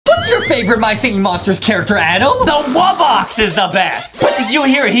your favorite My Singing Monsters character, Adam? The Wubbox is the best. But did you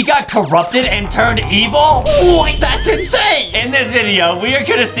hear he got corrupted and turned evil? What? That's insane. In this video, we are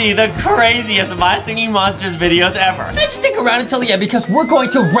gonna see the craziest My Singing Monsters videos ever. And stick around until the end because we're going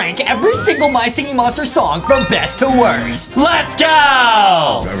to rank every single My Singing Monsters song from best to worst. Let's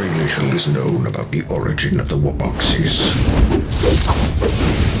go! Very little is known about the origin of the Wubboxes.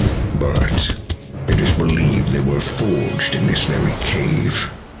 But it is believed they were forged in this very cave.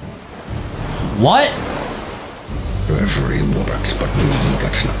 What? Every Wubbox but me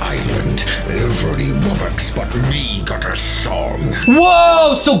got an island. Every Wubbox but me got a song.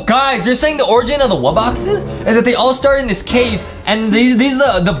 Whoa! So guys, they're saying the origin of the Wubboxes is that they all started in this cave, and these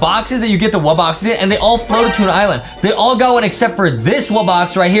are the boxes that you get the Wubboxes in, and they all floated to an island. They all got one except for this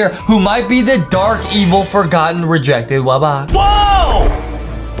Wubbox right here, who might be the dark, evil, forgotten, rejected Wubbox. Whoa!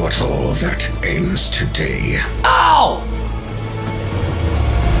 But all that ends today. Ow!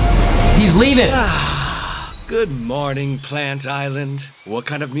 He's leaving. Good morning, Plant Island. What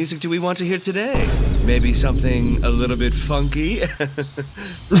kind of music do we want to hear today? Maybe something a little bit funky? What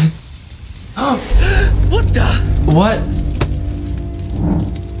the? What?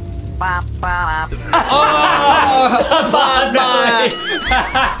 Oh, bye.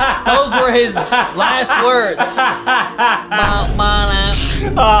 Those were his last words.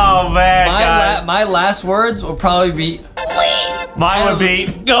 Oh man, My last words will probably be. mine would be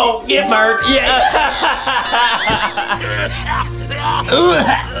go get murked. Yeah.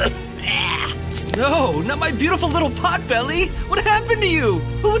 No, not my beautiful little potbelly. What happened to you?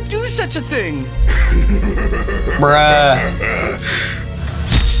 Who would do such a thing? Bruh.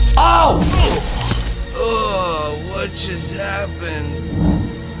 Oh! Oh, what just happened?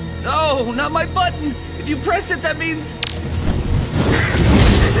 No, not my button. If you press it, that means...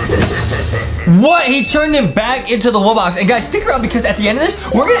 What? He turned him back into the Wubbox. And guys, stick around because at the end of this,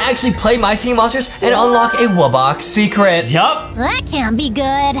 we're gonna actually play My Singing Monsters and unlock a Wubbox secret. Yup. That can't be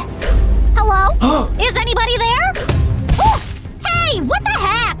good. Hello? Is anybody there? Oh, hey, what the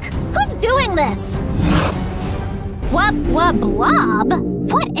heck? Who's doing this? Wub, wub, wub?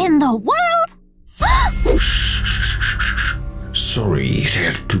 What in the world? Sorry it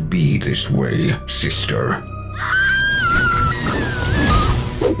had to be this way, sister.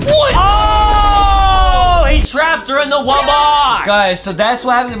 What? Oh! He trapped her in the Wubbox! Guys, so that's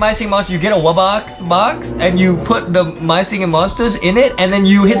what happens in My Singing Monsters. You get a Wubbox box, and you put the My Singing Monsters in it, and then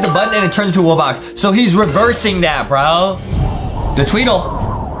you hit the button, and it turns into a Wubbox. So he's reversing that, bro. The Tweedle.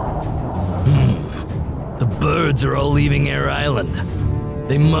 The birds are all leaving Air Island.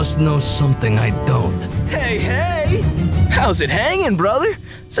 They must know something I don't. Hey, hey! How's it hanging, brother?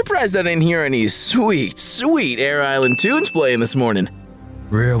 Surprised I didn't hear any sweet, sweet Air Island tunes playing this morning.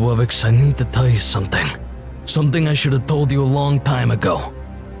 Rare Wubbox, I need to tell you something. Something I should have told you a long time ago.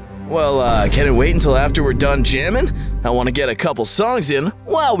 Well, can it wait until after we're done jamming? I want to get a couple songs in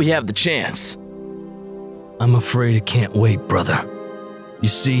while we have the chance. I'm afraid it can't wait, brother. You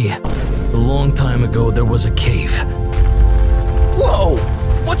see, a long time ago there was a cave. Whoa!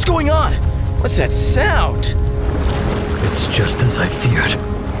 What's going on? What's that sound? It's just as I feared.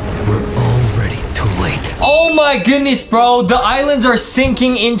 We're already too late. Oh my goodness, bro. The islands are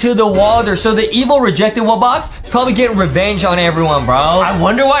sinking into the water. So the evil rejected Wubbox is probably getting revenge on everyone, bro. I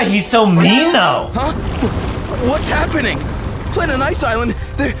wonder why he's so mean, though. Huh? What's happening? Planet Ice Island,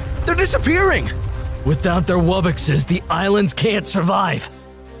 they're disappearing. Without their Wubboxes, the islands can't survive.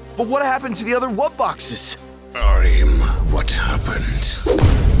 But what happened to the other Wubboxes? What happened?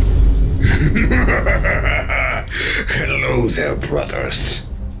 Hello there, brothers.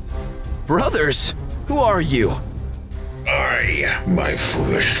 Brothers? Who are you? I, my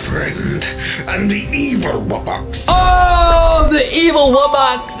foolish friend, am the evil Wubbox. Oh, the evil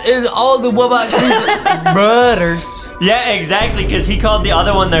Wubbox and all the Wubboxes brothers. Yeah, exactly, because he called the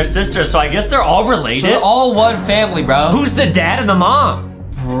other one their sister, so I guess they're all related. So they're all one family, bro. Who's the dad and the mom?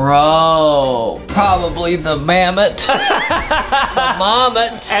 Bro, probably the mammoth. The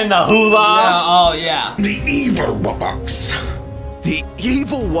mammoth. And the hula. Yeah, oh, yeah. The evil Wubbox. The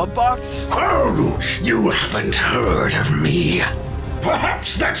evil Wubbox? Oh, you haven't heard of me.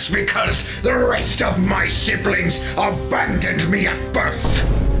 Perhaps that's because the rest of my siblings abandoned me at birth.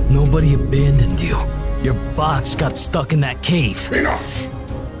 Nobody abandoned you. Your box got stuck in that cave. Enough!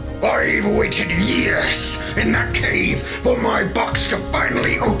 I've waited years in that cave for my box to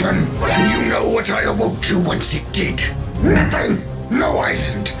finally open. And you know what I awoke to once it did? Nothing. No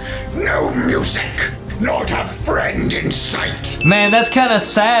island. No music. not a friend in sight. Man, that's kind of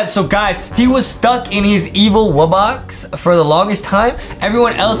sad. So guys, he was stuck in his evil Wubbox for the longest time.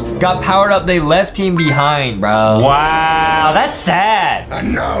 Everyone else got powered up. They left him behind, bro. Wow, that's sad.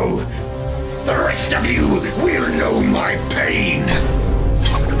 And now, the rest of you will know my pain.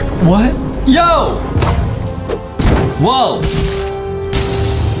 What? Yo! Whoa!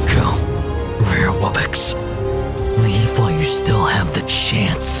 Go, Rare Wubbox. Leave while you still have the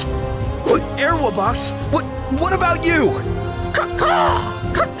chance. What, Air Wubbox? What about you?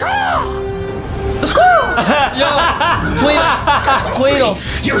 Yo! Tweedle!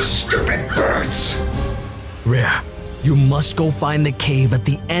 You stupid birds! Rare, you must go find the cave at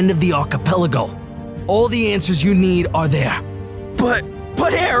the end of the archipelago. All the answers you need are there. But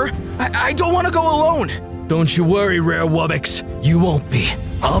Air, I don't want to go alone. Don't you worry, Rare Wubbox. You won't be.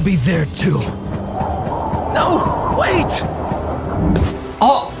 I'll be there too. No, wait!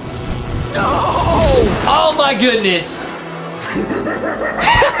 Oh! No! Oh my goodness!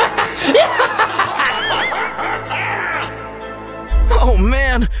 Oh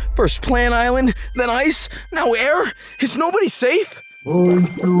man, first Plant Island, then ice, now air. Is nobody safe?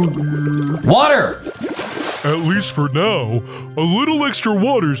 Water! At least for now. A little extra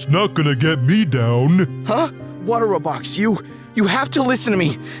water's not gonna get me down. Huh? Water Wubbox, you have to listen to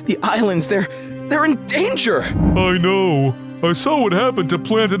me. The islands, they're in danger. I know. I saw what happened to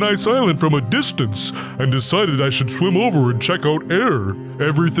Plant and Ice Island from a distance and decided I should swim over and check out air.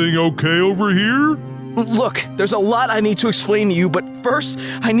 Everything okay over here? Look, there's a lot I need to explain to you, but first,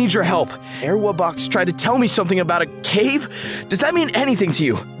 I need your help. Air Wubbox tried to tell me something about a cave. Does that mean anything to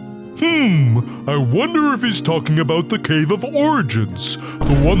you? I wonder if he's talking about the Cave of Origins,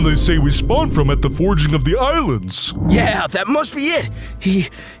 the one they say we spawned from at the forging of the islands. Yeah, that must be it. He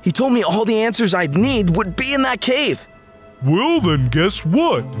told me all the answers I'd need would be in that cave. Well then, guess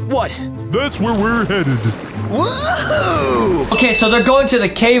what? What? That's where we're headed. Woohoo! Okay, so they're going to the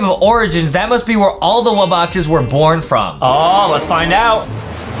Cave of Origins. That must be where all the Wubboxes were born from. Oh, let's find out.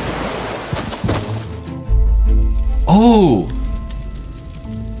 Oh.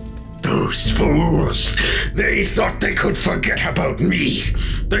 Those fools! They thought they could forget about me.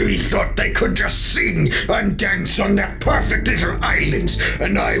 They thought they could just sing and dance on that perfect little island,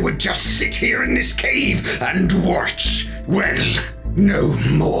 and I would just sit here in this cave and watch. Well, no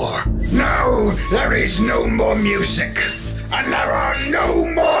more. Now there is no more music, and there are no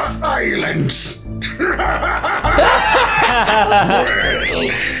more islands. Well,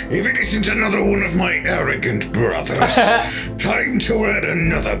 if it isn't another one of my arrogant brothers, time to add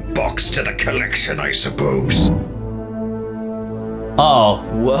another box to the collection, I suppose. Oh.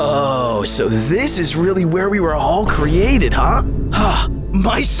 Whoa, so this is really where we were all created, huh? Huh,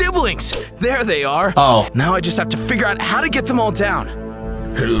 my siblings! There they are. Oh. Now I just have to figure out how to get them all down.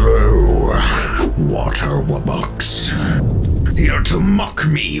 Hello, Water Wubbox. Here to mock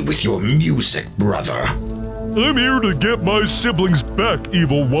me with your music, brother. I'm here to get my siblings back,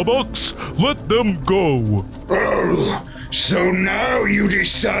 evil Wubbox. Let them go. Oh, so now you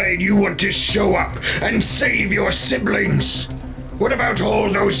decide you want to show up and save your siblings. What about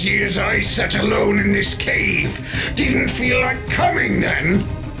all those years I sat alone in this cave? Didn't feel like coming then?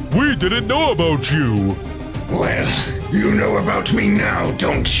 We didn't know about you. Well, you know about me now,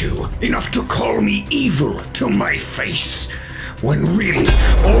 don't you? Enough to call me evil to my face. When really,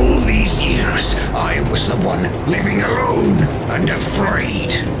 all these years, I was the one living alone and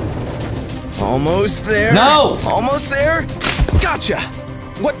afraid. Almost there. No! Almost there. Gotcha.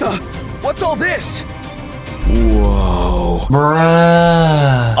 What's all this? Whoa.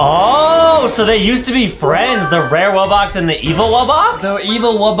 Bruh. Oh, so they used to be friends, the Rare Wubbox and the Evil Wubbox? The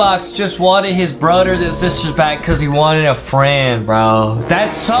evil Wubbox just wanted his brothers and sisters back because he wanted a friend, bro.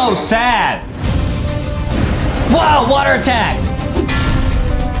 That's so sad. Wow, water attack.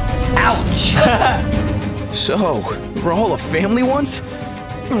 Ouch. So, we're all a family once?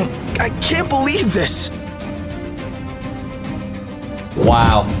 I can't believe this.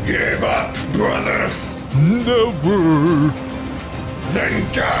 Wow. Give up, brother. Never. Then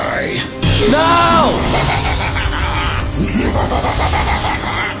die. No!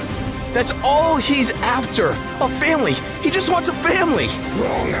 That's all he's after. A family. He just wants a family.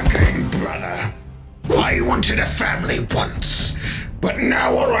 Wrong again, brother. I wanted a family once, but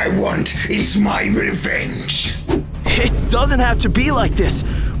now all I want is my revenge. It doesn't have to be like this.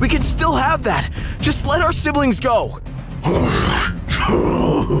 We can still have that. Just let our siblings go.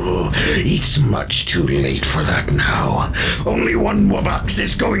 It's much too late for that now. Only one Wubbox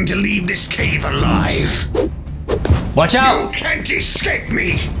is going to leave this cave alive. Watch You out! can't escape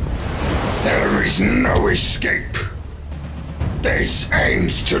me. There is no escape. This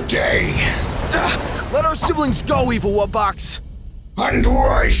ends today. Let our siblings go, evil Wubbox. And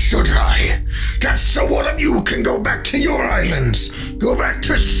why should I? Just so one of you can go back to your islands. Go back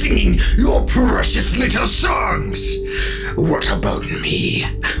to singing your precious little songs. What about me?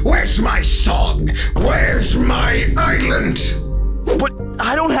 Where's my song? Where's my island? But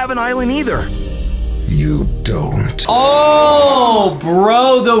I don't have an island either. You don't. Oh,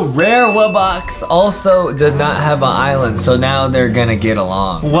 bro, the rare Wubbox also did not have an island, so now they're gonna get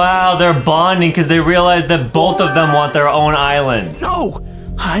along. Wow, they're bonding because they realize that both of them want their own island. No,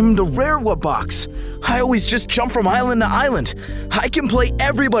 I'm the rare Wubbox. I always just jump from island to island. I can play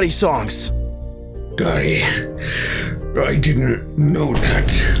everybody's songs. I didn't know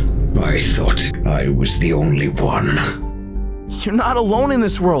that. I thought I was the only one. You're not alone in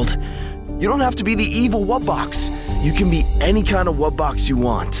this world. You don't have to be the evil Wubbox. You can be any kind of Wubbox you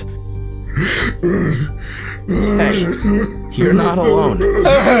want. Hey, you're not alone.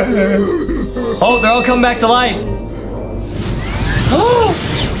 Oh, they're all coming back to life.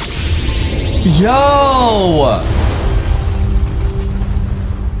 Yo!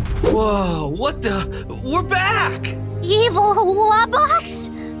 Whoa, what the? We're back! Evil Wubbox?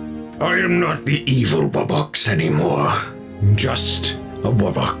 I am not the evil Wubbox anymore. Just a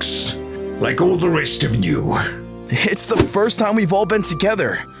Wubbox. Like all the rest of you. It's the first time we've all been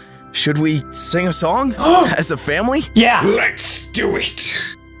together. Should we sing a song? As a family? Yeah. Let's do it.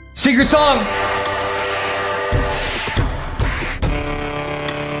 Secret song!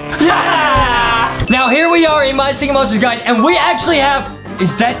 Yeah! Now here we are in My Singing Monsters, guys, and we actually have...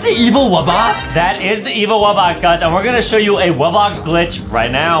 Is that the evil Wubbox? That is the evil Wubbox, guys, and we're gonna show you a Wubbox glitch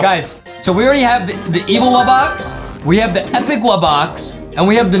right now. Guys, so we already have the evil Wubbox, we have the epic Wubbox, and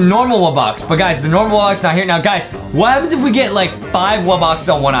we have the normal Wubbox. But guys, the normal Wubbox not here. Now guys, what happens if we get like 5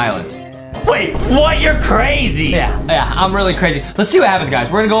 Wubboxes on one island? Wait, what? You're crazy. Yeah, I'm really crazy. Let's see what happens, guys.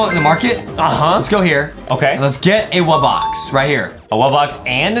 We're gonna go in the market. Let's go here. Okay. And let's get a Wubbox right here. A Wubbox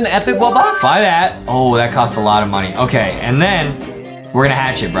and an epic Wubbox? Buy that. Oh, that costs a lot of money. Okay, and then we're gonna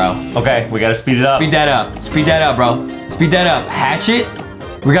hatch it, bro. Okay, we gotta speed it up. Speed that up. Speed that up, bro. Speed that up. Hatch it.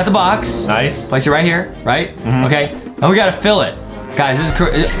 We got the box. Nice. Place it right here, right? Okay. And we gotta fill it. Guys, this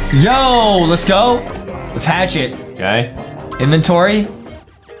is yo, let's go. Let's hatch it. Okay. Inventory.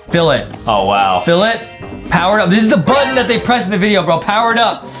 Fill it. Oh, wow. Fill it. Power it up. This is the button that they press in the video, bro. Power it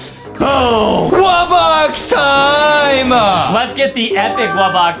up. Oh! Wubbox time! Let's get the epic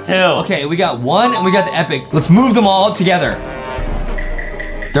Wubbox too. Okay, we got one and we got the epic. Let's move them all together.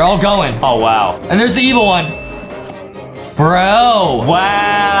 They're all going. Oh, wow. And there's the evil one. Bro.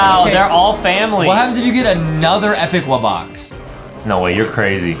 Wow, Okay. they're all family. What happens if you get another epic Wubbox? No way, you're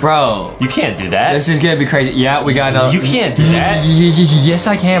crazy. Bro. You can't do that. This is gonna be crazy. Yeah, we got another. You can't do that. Yes,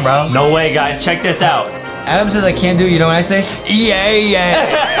 I can, bro. No way, guys. Check this out. Adam says I can't do it. You know what I say? Yeah.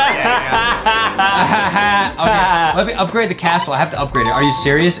 Okay, let me upgrade the castle. I have to upgrade it. Are you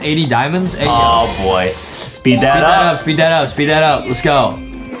serious? 80 diamonds? Hey, Oh, boy. Speed that up. Speed that up. Speed that up. Let's go.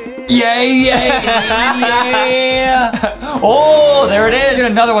 Yeah. Oh, there it is. Get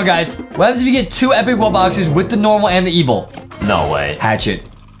another one, guys. What happens if you get 2 epic Wubboxes with the normal and the evil? No way. Hatch it.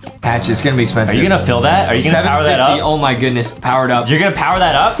 Hatch it. It's gonna be expensive. Are you gonna fill that? Are you gonna power that up? Oh my goodness. Powered up. You're gonna power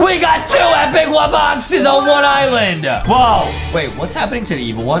that up? We got 2 epic Wubboxes on one island. Whoa. Wait, what's happening to the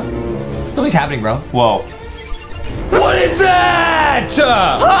evil one? Something's happening, bro. Whoa. What is that?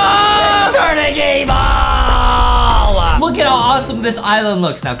 Turning evil! Look at how awesome this island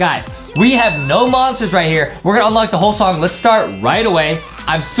looks. Now, guys, we have no monsters right here. We're gonna unlock the whole song. Let's start right away.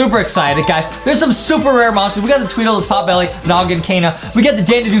 I'm super excited, guys. There's some super rare monsters. We got the Tweedle, the Potbelly, Noggin, Kana. We got the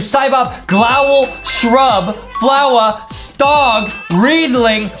Dandelion, Cybop, Glowl, Shrub, Flower, Stog,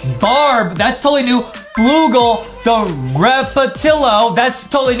 Reedling, Barb. That's totally new. Flugel, the Repetillo, that's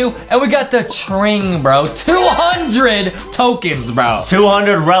totally new. And we got the Tring, bro. 200 tokens, bro.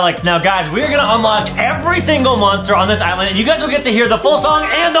 200 relics. Now, guys, we're gonna unlock every single monster on this island, and you guys will get to hear the full song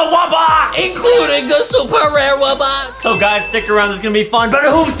and the Wubbox! Including the super rare Wubbox. So, guys, stick around. This is gonna be fun. But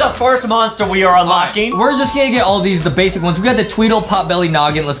who's the first monster we are unlocking? We're just gonna get all these, the basic ones. We got the Tweedle, Potbelly,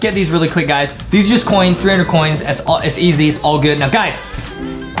 Noggin. Let's get these really quick, guys. These are just coins, 300 coins. It's easy, it's all good. Now, guys,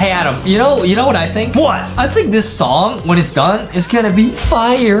 hey, Adam, you know what I think? What? I think this song, when it's done, is gonna be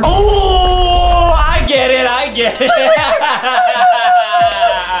fire. Oh, I get it.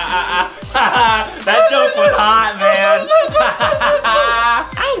 That joke was hot, man.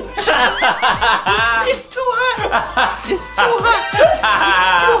 It's too hot. It's too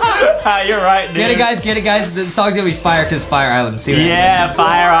hot. You're right, dude. Get it, guys. The song's gonna be fire because Fire Island. See what Yeah,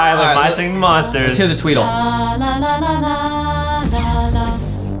 Fire Island, All right, My Singing Monsters. Let's hear the Tweedle.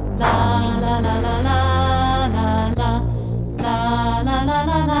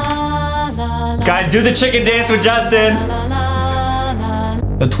 Guys, do the chicken dance with Justin.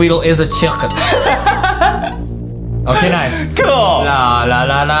 The Tweedle is a chicken. Okay, nice. Cool. La la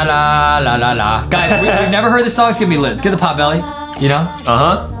la la la la la la. Guys, we've never heard this song. It's gonna be lit. Let's get the pot belly. You know?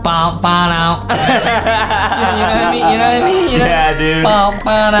 Uh-huh. Bow, bow, now. You know what I mean? You know what I mean? You know? Yeah, dude. Bow,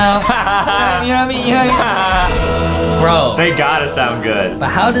 bow, now. You know what I mean? You know what I mean? Bro. They gotta sound good. But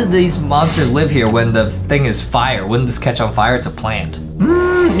how did these monsters live here when the thing is fire? Wouldn't this catch on fire? It's a plant.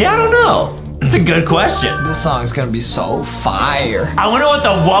 Yeah, I don't know. It's a good question. This song is gonna be so fire. I wonder what the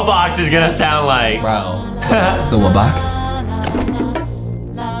Wubbox is gonna sound like. Bro. The Wubbox?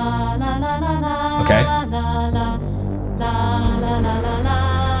 Okay.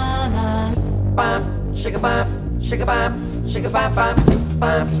 Shake a bop, shake a bop, shake a bop, bop,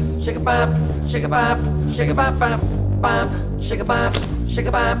 bop, shake a bop, shake a bop, shake a bop, bop, bop, shake a bop, shake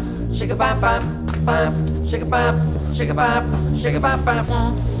a bop, shake a bop, bop, bop, shake a bop, shake a bop, shake a bop, bop.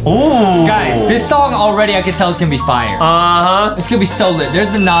 Ooh. Guys, this song already I can tell is gonna be fire. Uh-huh. It's gonna be so lit.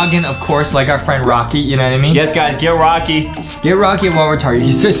 There's the noggin, of course, like our friend Rocky, you know what I mean? Yes, guys, get Rocky. Get Rocky while we're targeting.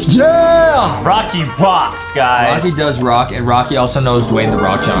 He says, yeah! Rocky rocks, guys. Rocky does rock, and Rocky also knows Dwayne The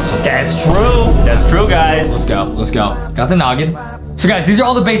Rock Johnson. That's true. That's true, guys. Let's go, let's go. Got the noggin. So guys, these are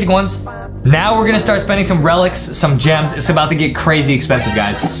all the basic ones. Now we're gonna start spending some relics, some gems. It's about to get crazy expensive,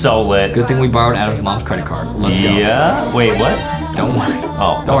 guys. So lit. Good thing we borrowed Adam's mom's credit card. Let's go. Yeah. Wait, what? Don't worry.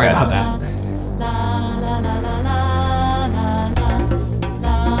 Oh, Don't worry about that.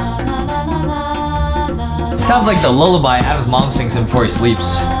 Sounds like the lullaby Adam's mom sings him before he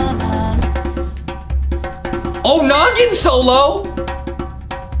sleeps. Oh, noggin solo!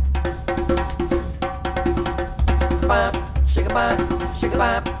 Shake a bop, shake a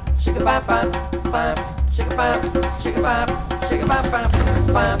bop, shake a bop, bop, bop, shake a bop, shake a bop, shake a bop, bop,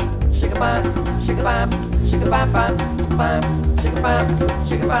 bop, shake a bop, shake a bop, shake a bop, bop, bop, shake a bop,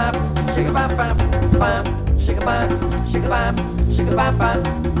 shake a bop, shake a bop, bop, bop, shake a bop, shake a bop, shake a bop, bop,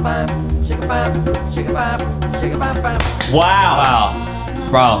 bop, shake a bop, shake a bop, shake a bop, bop. Wow.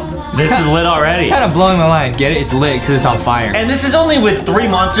 Bro. This is lit already. It's kind of blowing my mind. Get it? It's lit because it's on fire. And this is only with 3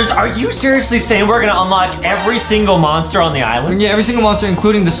 monsters. Are you seriously saying we're gonna unlock every single monster on the island? Yeah, every single monster,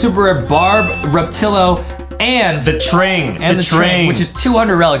 including the super rare Barb, Reptillo, and the Tring. And the Tring, which is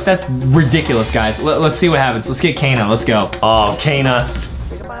 200 relics. That's ridiculous, guys. Let's see what happens. Let's get Kana. Let's go. Oh, Kana.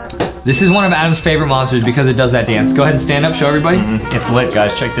 This is one of Adam's favorite monsters because it does that dance. Go ahead and stand up, show everybody. It's lit,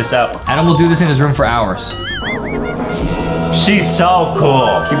 guys. Check this out. Adam will do this in his room for hours. She's so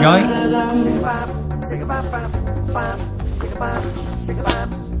cool. Keep going.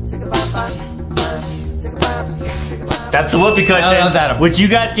 That's the whoopee cushion, that was Adam. which you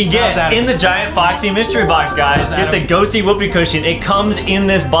guys can get in the giant Foxy mystery box, guys. Get the ghosty whoopee cushion. It comes in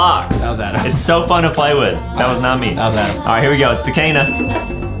this box. That was Adam. It's so fun to play with. That was not me. That was Adam. All right, here we go. It's the Kana.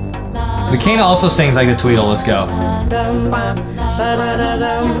 The Kana also sings like the Tweedle. Let's go.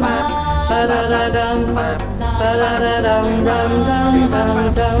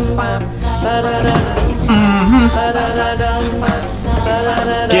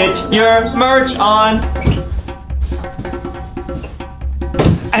 Get your merch on.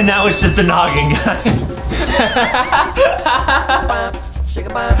 And that was just the noggin, guys.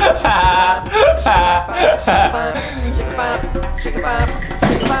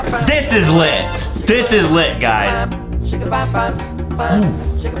 This is lit. This is lit, guys.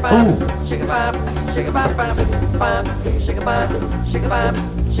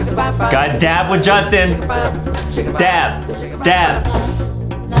 Guys, dab with Justin. Dab. Dab.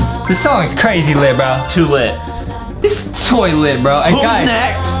 This song is crazy lit, bro. Too lit. This toy lit, bro. Hey, Who's guys,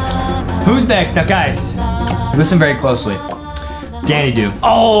 next? Who's next? Now, guys, listen very closely. Danny Do.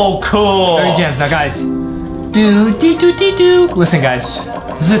 Oh, cool. 30 gems. Now, guys. Do. Listen, guys.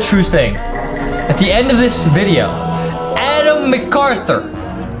 This is a true thing. At the end of this video, Adam MacArthur,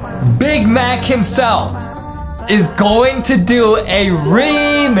 Big Mac himself, is going to do a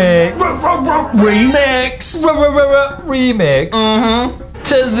remix. Remix.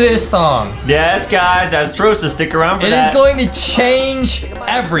 To this song. Yes, guys, that's true, so stick around for It that. is going to change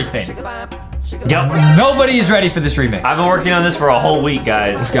everything. Yep. Nobody is ready for this remix. I've been working on this for a whole week,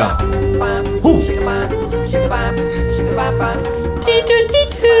 guys. Let's go.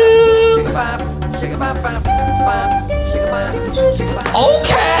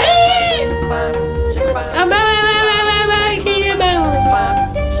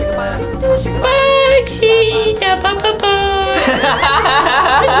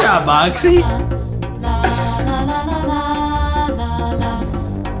 Good job, Moxie.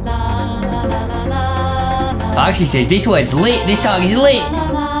 Foxy says this one's lit. This song is lit.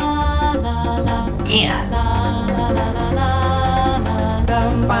 Yeah.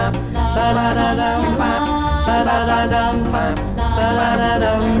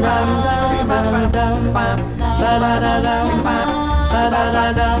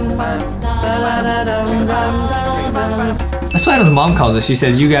 That's why his mom calls us. She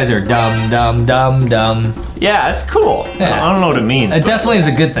says, you guys are dumb, dumb, dumb, dumb. Yeah, it's cool. Yeah. I don't know what it means. It definitely is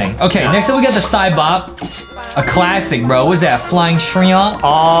a good thing. Okay, next up we got the Cybop. A classic, bro. What is that? Flying shrimp?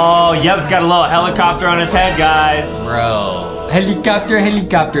 Oh, yep, it's got a little helicopter on its head, guys. Bro. Helicopter,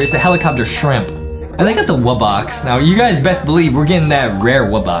 helicopter. It's a helicopter shrimp. And they got the Wubbox. Now, you guys best believe we're getting that rare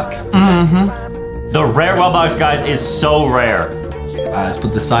Wubbox. Mm-hmm. The rare Wubbox, guys, is so rare. Alright, let's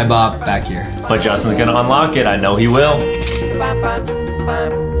put the Cybop back here. But Justin's gonna unlock it. I know he will.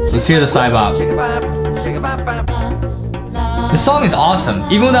 Let's hear the Cybop. This song is awesome.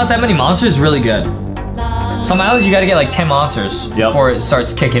 Even without that many monsters, it's really good. Some islands you gotta get like 10 monsters before it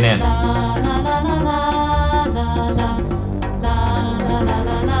starts kicking in.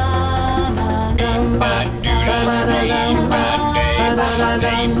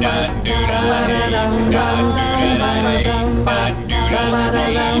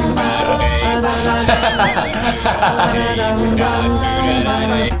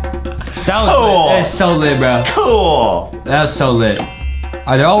 That was cool. Lit. That is so lit, bro. Cool. That was so lit.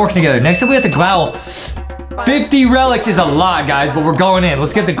 Alright, they're all working together. Next up, we got the Glowl. 50 relics is a lot, guys, but we're going in.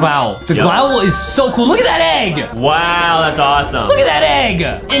 Let's get the Glowl. The Glowl is so cool. Look at that egg. Wow, that's awesome. Look at that egg.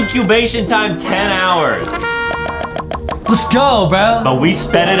 Incubation time, 10 hours. Let's go, bro. But we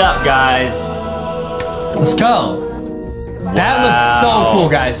sped it up, guys. Let's go. That looks so cool,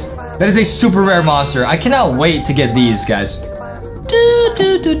 guys. That is a super rare monster. I cannot wait to get these, guys.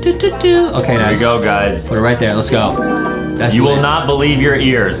 Okay, There you go, guys. Put it right there. Let's go. That's You lit. will not believe your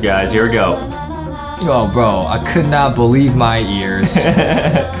ears, guys. Here we go. Oh, bro, I could not believe my ears.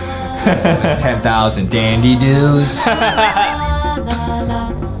 10,000 dandy doos.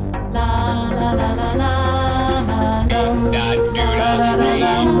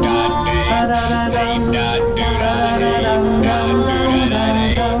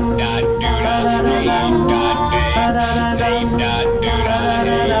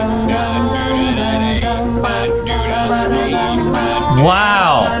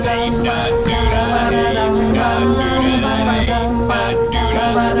 Wow.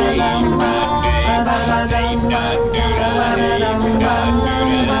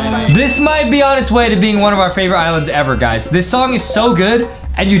 This might be on its way to being one of our favorite islands ever, guys. This song is so good,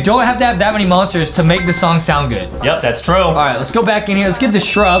 and you don't have to have that many monsters to make the song sound good. Yep, that's true. All right, let's go back in here. Let's get the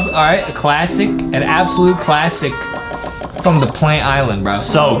shrub. All right, a classic, an absolute classic from the plant island, bro.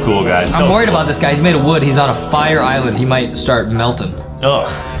 So cool, guys. I'm worried about this guy. He's made of wood. He's on a fire island. He might start melting.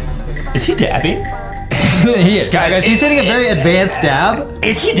 Ugh. Is he dabbing? He is. Guys, he's hitting a very advanced dab.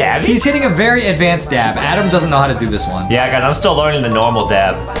 Is he dabbing? He's hitting a very advanced dab. Adam doesn't know how to do this one. Yeah, guys, I'm still learning the normal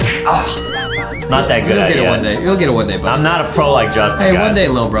dab. Not that good You'll at get it it yet. one day. You'll get it one day, buddy. I'm not a pro like Justin, Hey, guys. one day,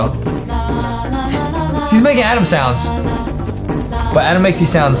 little bro. He's making Adam sounds. But Adam makes these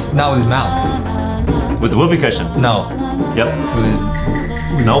sounds not with his mouth. With the whoopee cushion. No. Yep. With his...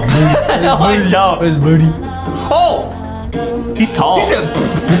 Nope. No, I don't. With his booty. Oh! He's tall. He said...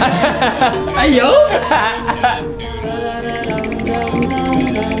 Hey, yo!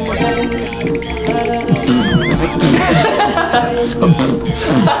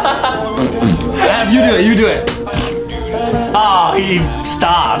 Adam, you do it, you do it. Oh, he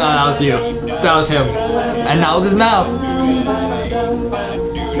stopped. No, that was you. That was him. And now with his mouth.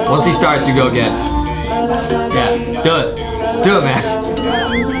 Once he starts, you go again. Yeah, do it. Do it, man.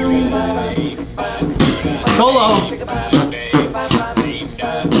 Solo.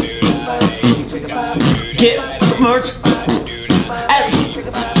 Get merch at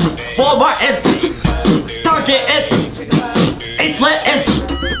Walmart and Target and Outlet and...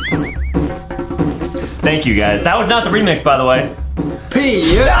 Thank you, guys. That was not the remix, by the way.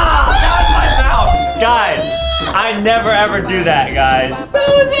 P. Ah, that was my mouth. Guys, I never ever do that, guys. That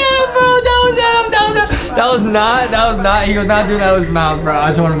was Adam, bro. That was Adam. That was not. He was not doing that with his mouth, bro. I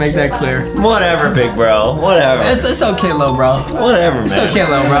just want to make that clear. Whatever, big bro. Whatever. It's okay, little bro. Whatever, man. It's okay,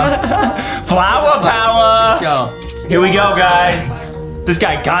 little bro. Flower power. Let's go. Here we go, guys. This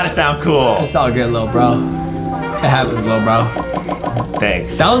guy gotta sound cool. It's all good, little bro. It happens, little bro.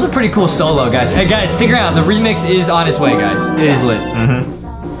 Thanks. That was a pretty cool solo, guys. Hey, guys, stick around. The remix is on its way, guys. It is lit.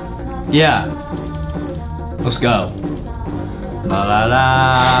 Mm-hmm. Yeah. Let's go. La la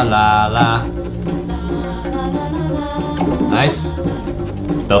la la la. Nice.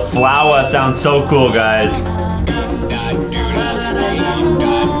 The flower sounds so cool, guys.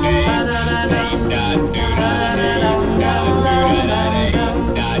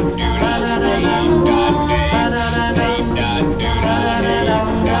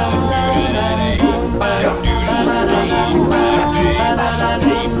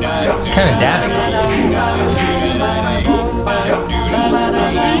 kind of dabbing.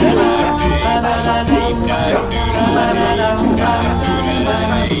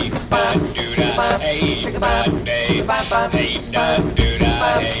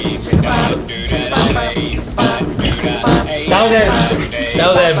 That was it. That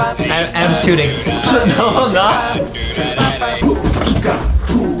was it. Adam's tooting. No, I'm not.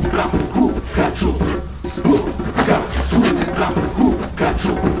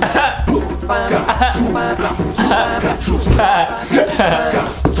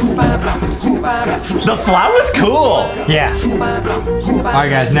 The flower's cool. Yeah. Alright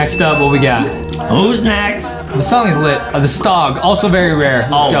guys, next up, what we got? Who's next? The song is lit. The Stog, also very rare.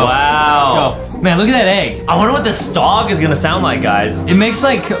 Let's Oh, go. wow. Let's go. Man, look at that egg. I wonder what the stog is gonna sound like, guys. It makes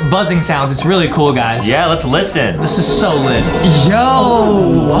like buzzing sounds. It's really cool, guys. Yeah, let's listen. This is so lit.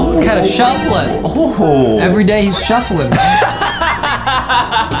 Yo! Kind of shuffling. Oh. Every day he's shuffling, man.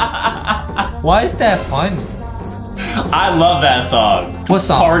 Why is that fun? I love that song. What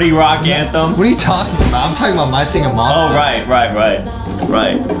song? Party rock anthem. What are you talking about? I'm talking about My Singing Monster. Oh, right.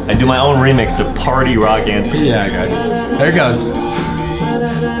 I do my own remix to Party Rock Anthem. Yeah, guys. There it goes.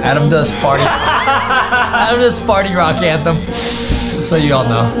 Adam does party. Adam does party rock anthem. Just so you all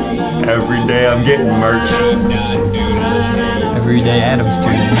know. Every day I'm getting merch. Every day Adam's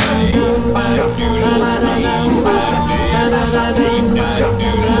tuning in.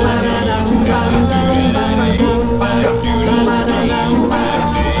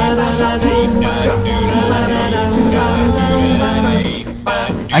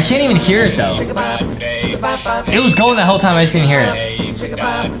 I can't even hear it though. It was going the whole time, I just didn't hear it.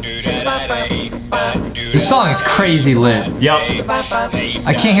 This song is crazy lit. Yup.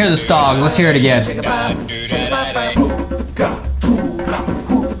 I can't hear the Stog. Let's hear it again.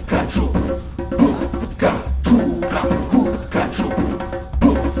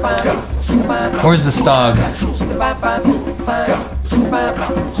 Where's the Stog?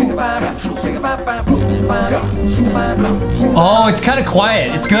 Oh, it's kind of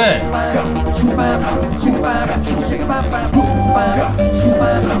quiet. It's good.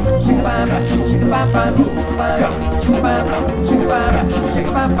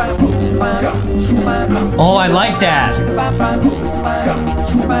 Oh, I like that.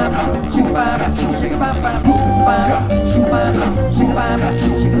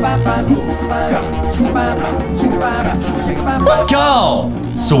 Let's go.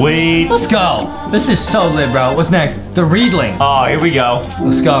 Sweet. Let's go. This is so lit, bro. What's next? The Reedling. Oh, here we go.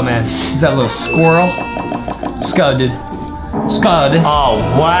 Let's go, man. Is that a little squirrel? Let's go, dude. Let's go, dude. Oh,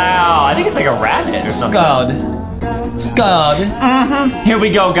 wow. I think it's like a rabbit or something. Let's go, dude. Here we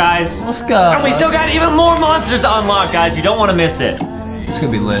go, guys. Let's go. And we still got even more monsters to unlock, guys. You don't want to miss it. It's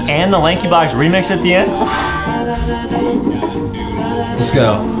gonna be lit. And the LankyBox remix at the end. Let's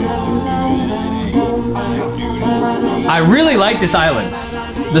go. I really like this island.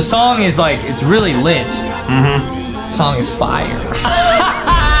 The song is like, it's really lit. The song is fire.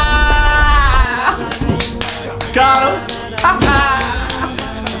 Got him.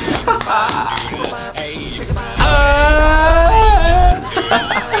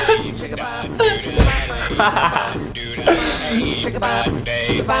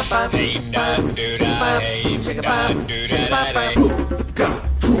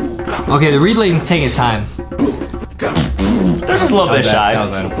 Okay, the Reedling's taking his time. They're just a little bit shy. That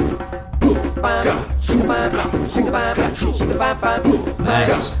was Adam.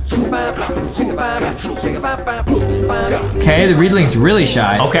 Nice. Okay, the Reedling's really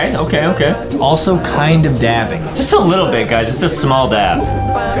shy. Okay. It's also kind of dabbing. Just a little bit, guys. Just a small dab.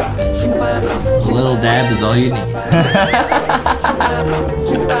 A little dab is all you need.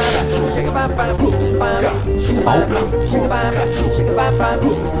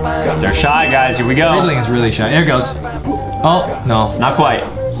 They're shy, guys. Here we go. Reedling is really shy. There it goes. Oh, no. Not quite.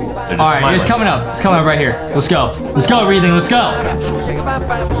 Alright, it's coming up. It's coming up right here. Let's go. Let's go, Reedling. Let's go.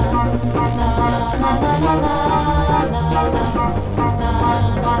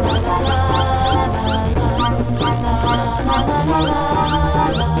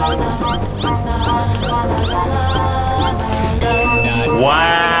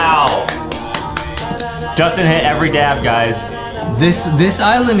 Wow. Justin hit every dab, guys. This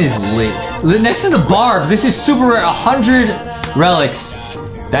island is lit. Next to the barb. This is super rare. 100 relics.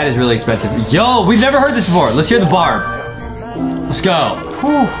 That is really expensive. Yo, we've never heard this before. Let's hear the barb. Let's go.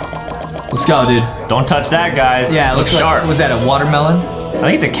 Whew. Let's go, dude. Don't touch that, guys. Yeah, it looks sharp. like, was that a watermelon? I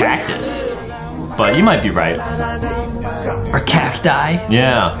think it's a cactus. But you might be right. Or cacti?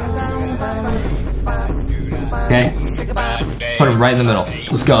 Yeah. Okay. Put him right in the middle.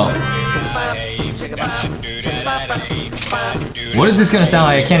 Let's go. What is this gonna sound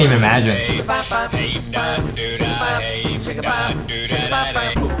like? I can't even imagine.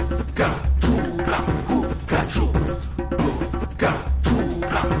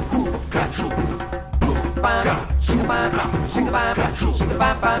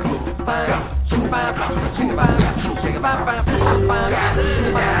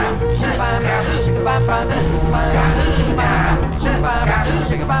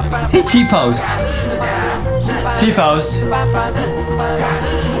 He T-posed. T-pose.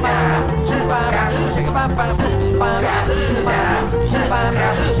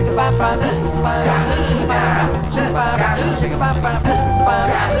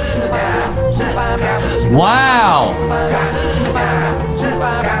 Wow.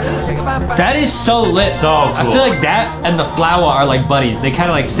 That is so lit. So cool. I feel like that and the flower are like buddies. They kind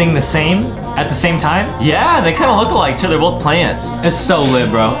of like sing the same at the same time. Yeah, they kind of look alike too. They're both plants. It's so lit,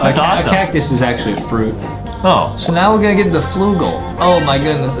 bro. That's awesome. A cactus is actually a fruit. Oh. So now we're gonna get the flugel. Oh my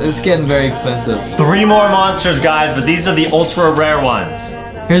goodness, it's getting very expensive. 3 more monsters, guys, but these are the ultra rare ones.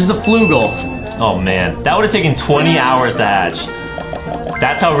 Here's the flugel. Oh man, that would have taken 20 hours to hatch.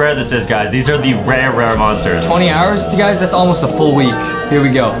 That's how rare this is, guys. These are the rare monsters. 20 hours, guys? That's almost a full week. Here we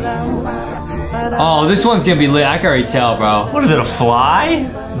go. Oh, this one's gonna be lit. I can already tell, bro. What is it, a fly?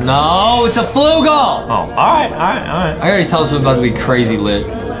 No, it's a flugel. Oh, all right. I can already tell this one's about to be crazy lit.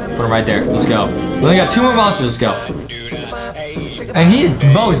 Put him right there. Let's go. We only got 2 more monsters. Let's go. And he's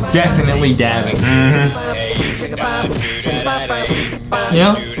most definitely dabbing. You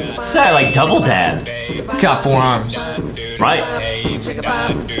know? What's that, like double dab? He's got 4 arms. Right.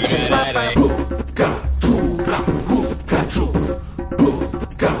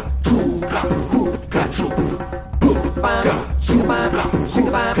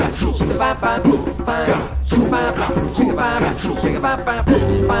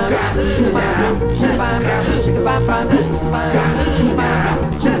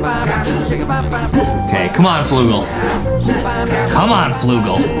 Okay, come on, flugel. Come on,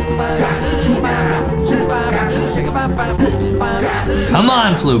 flugel. Come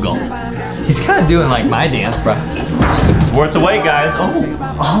on, flugel. He's kind of doing like my dance, bro. It's worth the wait, guys.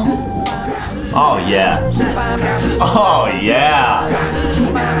 Oh yeah. Oh yeah.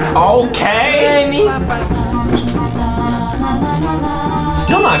 Okay.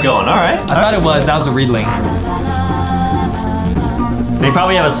 Still not going. All right. I thought it was. That was a readling. They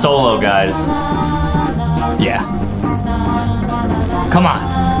probably have a solo, guys. Yeah. Come on.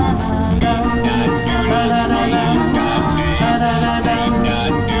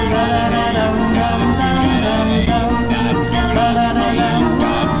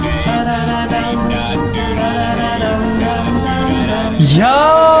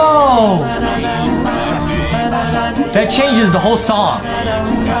 Yo! That changes the whole song.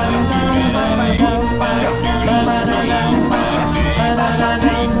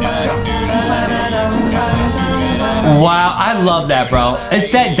 Wow, I love that, bro.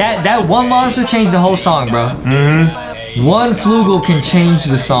 It's that one monster changed the whole song, bro. One flugel can change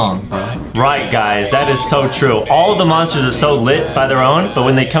the song, bro. Right, guys, that is so true. All of the monsters are so lit by their own, but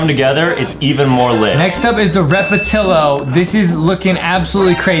when they come together, it's even more lit. Next up is the Repetillo. This is looking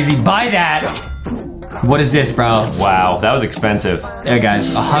absolutely crazy. Buy that. What is this, bro? Wow, that was expensive. Yeah, guys,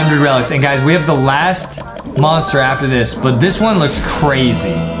 100 relics. And guys, we have the last monster after this, but this one looks crazy.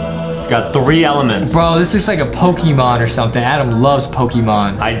 It's got 3 elements. Bro, this looks like a Pokemon or something. Adam loves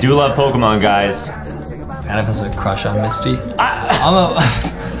Pokemon. I do love Pokemon, guys. Adam has a crush on Misty.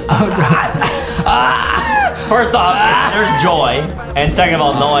 First off, there's Joy, and second of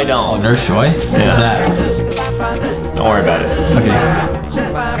all, no, I don't. Oh, Nurse Joy? What is that? Don't worry about it. Okay.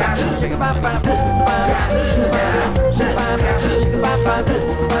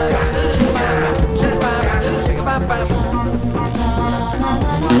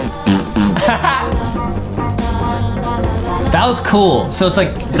 That was cool. So it's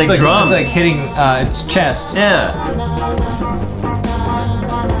like drums. It's like hitting its chest. Yeah.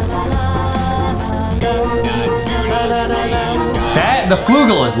 The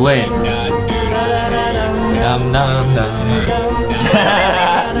flugel is lit. Num num num.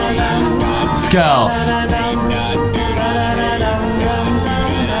 Let's go.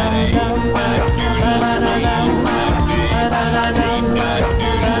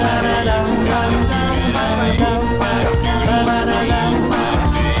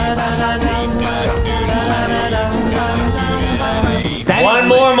 One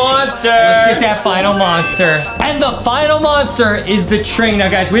more monster. Let's get that final monster. And the final monster is the train. Now,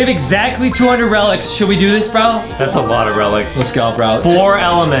 guys, we have exactly 200 relics. Should we do this, bro? That's a lot of relics. Let's go, bro. 4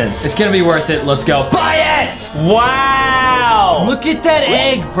 elements. It's gonna be worth it. Let's go. Buy it! Wow! Wow! Look at that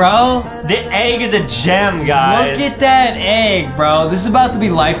egg, bro. The egg is a gem, guys. Look at that egg, bro. This is about to be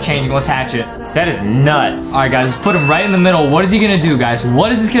life-changing. Let's hatch it. That is nuts. All right, guys, let's put him right in the middle. What is he gonna do, guys?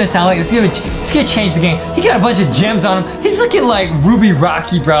 What is this gonna sound like? It's gonna change the game. He got a bunch of gems on him. He's looking like Ruby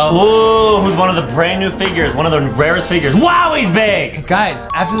Rocky, bro. Ooh, who's one of the brand new figures? One of the rarest figures. Wow, he's big. Guys,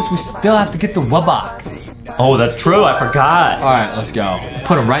 after this, we still have to get the Wubbox. Oh, that's true. I forgot. All right, let's go.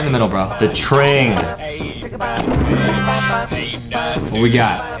 Put him right in the middle, bro. The tring. What we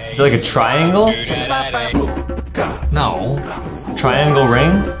got? Is it like a triangle? No. Triangle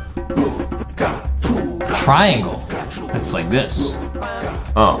ring? Triangle. It's like this.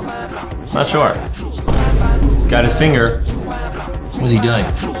 Oh, not sure. He's got his finger. What's he doing?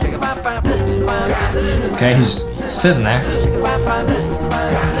 Okay, he's sitting there.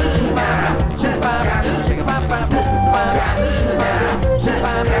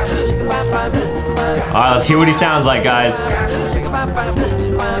 Alright, let's hear what he sounds like, guys.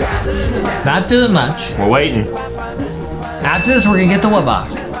 It's not doing much. We're waiting. After this, we're gonna get the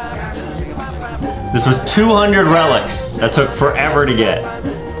Wubbox. This was 200 relics. That took forever to get.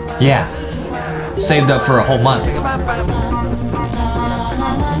 Yeah. Saved up for a whole month.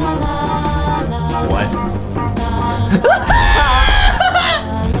 What?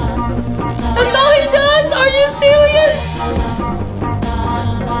 That's all he does? Are you serious?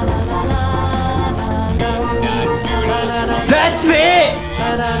 That's it!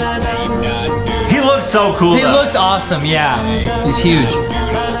 He looks so cool, He though. looks awesome, yeah. He's huge.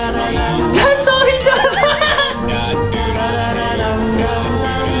 That's all he does!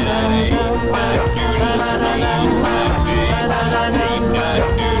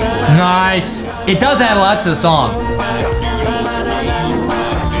 Nice. It does add a lot to the song.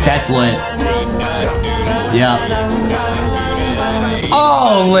 That's lit. Yeah.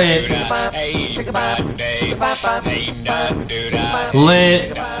 Oh, lit.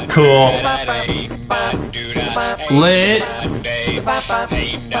 Lit. Cool. Lit.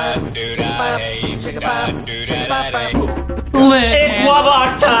 Lit. It's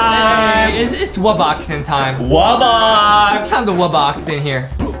Wubbox time! It's Wubbox time. Wubbox! Time the Wubbox in here.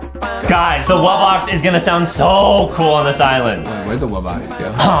 Guys, the Wubbox is gonna sound so cool on this island. Wait, where'd the Wubbox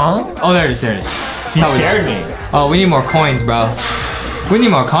go? Huh? Oh, there it is, there it is. You scared me. Oh, we need more coins, bro. We need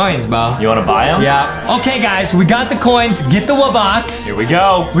more coins, bro. You wanna buy them? Yeah. Okay, guys, we got the coins. Get the Wubbox. Here we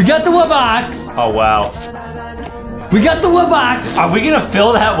go. We got the Wubbox. Oh, wow. We got the Wubbox. Are we gonna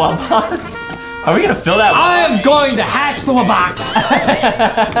fill that Wubbox? Are we gonna fill that Wubbox? I am going to hatch the Wubbox.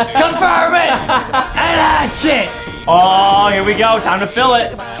 Confirm it and hatch it. Oh, here we go. Time to fill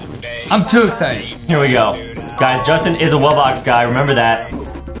it. I'm too excited. Here we go. Guys, Justin is a Wubbox guy. Remember that.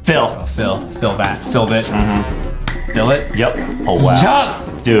 Fill. Fill that. Filled it. Fill it. Yep. Oh, wow.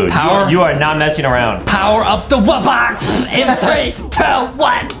 Jump. Dude, Power. you are not messing around. Power up the Wubbox in 3, 2,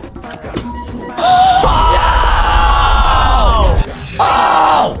 1. Oh!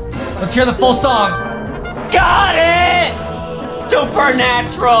 Oh! Let's hear the full song. Got it!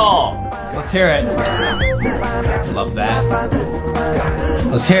 Supernatural! Let's hear it. Love that.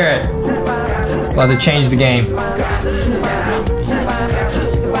 Let's hear it. About to change the game.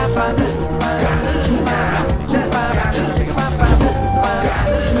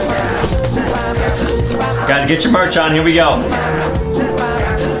 Guys, get your merch on. Here we go.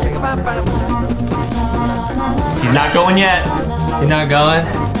 He's not going yet. You're not going?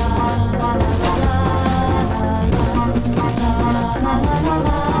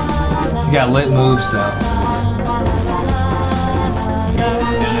 You got lit moves though.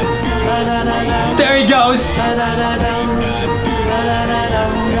 There he goes.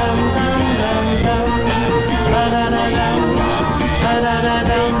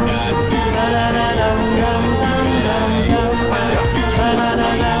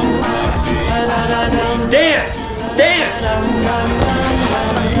 Dance! Dance!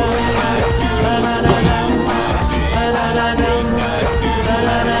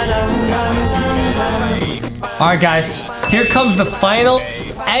 Alright guys, here comes the final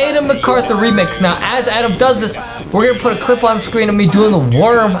Adam MacArthur remix. Now as Adam does this, we're gonna put a clip on the screen of me doing the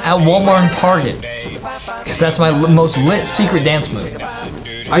worm at Walmart and Target. Because that's my most lit secret dance move.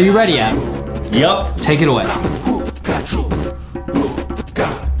 Are you ready, Adam? Yup. Take it away.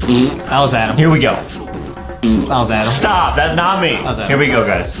 That was Adam. Here we go. That was Adam. Stop, that's not me. was Adam. Here we go,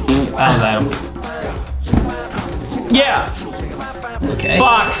 guys. That was Adam. Yeah. Okay.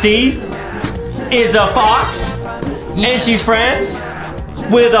 Foxy is a fox, and she's friends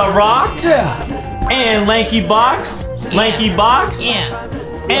with a rock, Yeah. and LankyBox, LankyBox, Yeah.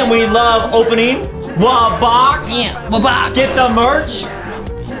 and we love opening Wubbox. Yeah. Wubbox. Get the merch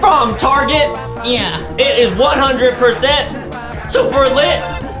from Target. Yeah. It is 100% Super lit.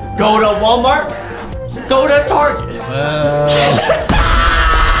 Go to Walmart. Go to Target. Stop!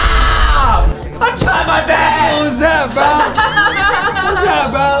 I'm trying my best. What was that, bro? What's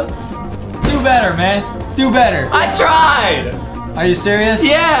that, bro? Do better, man. Do better. I tried. Are you serious?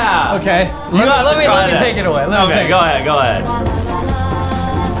 Yeah. Okay. You have Let to me try that. take it away. Okay, go ahead. Go ahead.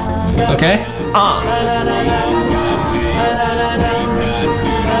 Okay.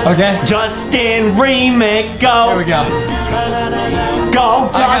 Okay. Justin remix. Go. Here we go. Go,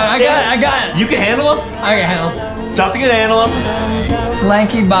 Justin. I got it. You can handle him? I can handle. Justin can handle him.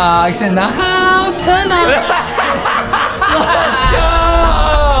 LankyBox in the house tonight. Let's go!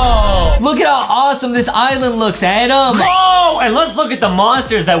 Look at how awesome this island looks, Adam. Oh, and let's look at the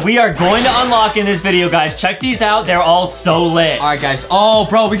monsters that we are going to unlock in this video, guys. Check these out. They're all so lit. All right, guys. Oh,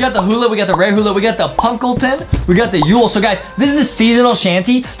 bro, we got the hula, we got the rare hula, we got the Punkleton, we got the Yule. So, guys, this is a seasonal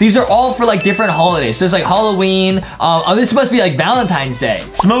shanty. These are all for, like, different holidays. So, there's, like, Halloween. This must be, like, Valentine's Day.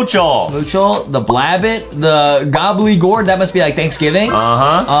 Smoochel. Smoochel, the Blabbit, the Gobbly-Gourd. That must be, like, Thanksgiving.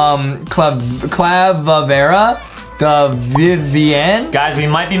 Clavavera. The Vivienne. Guys, we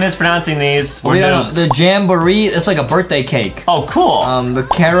might be mispronouncing these. We're noobs. The Jamboree. It's like a birthday cake. Oh, cool. The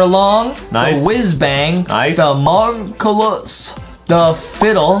Carolong. Nice. The Whiz Bang. Nice. The Monculus. The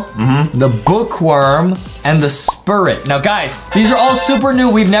Fiddle. The Bookworm. And the Spirit. Now, guys, these are all super new.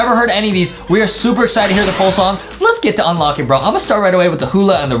 We've never heard any of these. We are super excited to hear the full song. Let's get to unlocking, bro. I'm gonna start right away with the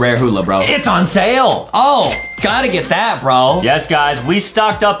hula and the rare hula, bro. It's on sale. Oh, gotta get that, bro. Yes, guys, we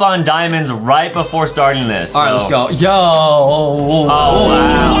stocked up on diamonds right before starting this. All right, let's go. Yo. Oh,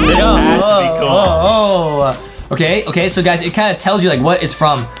 wow. This has to be cool. Okay, so guys, it kind of tells you like what it's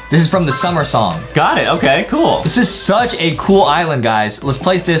from. This is from the summer song. Got it, okay, cool. This is such a cool island, guys. Let's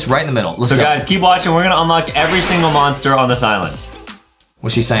place this right in the middle. Let's go. Guys, keep watching. We're gonna unlock every single monster on this island.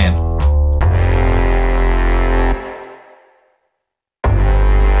 What's she saying?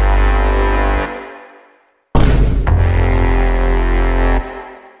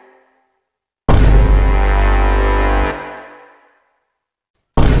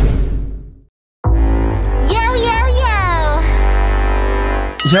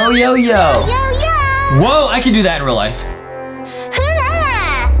 Yo, yo, yo. Yo, yo. Whoa, I can do that in real life.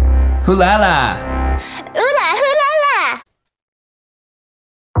 Hula. Hula-la. Oola, hula, la.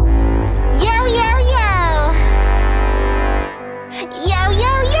 Yo, yo, yo. Yo,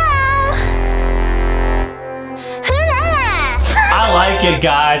 yo, yo. Hula, la. I like it,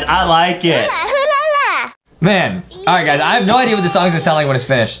 guys. I like it. Hula, la. Man, all right, guys, I have no idea what the song's gonna sound like when it's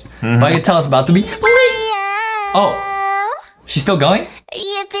finished. But I can tell it's about to be. Oh, she's still going?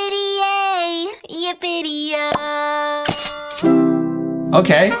 Yippity-yay, yippity-yo.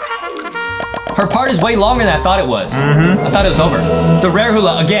 Okay. Her part is way longer than I thought it was. I thought it was over. The rare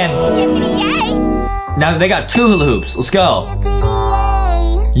hula again. Yippity-yay. Now they got 2 hula hoops. Let's go.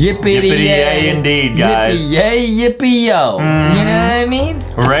 Yippity-yay. Yippity-yay indeed, guys. Yippee-yay, yippee-yo. You know what I mean?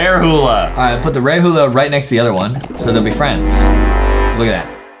 Rare hula. All right, put the rare hula right next to the other one, so they'll be friends. Look at that.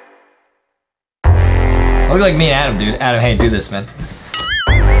 Look like me and Adam, dude. Adam, hey, do this, man.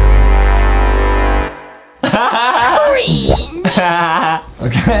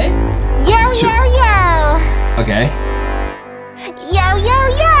 Okay. Yo, yo, yo. Okay. Yo, yo,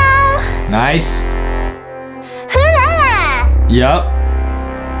 yo. Nice. Hula. Yup.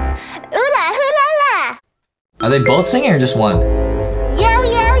 Oola, hula, la. Are they both singing or just one? Yo,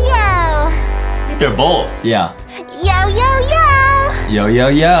 yo, yo. I think they're both. Yeah. Yo, yo, yo. Yo, yo,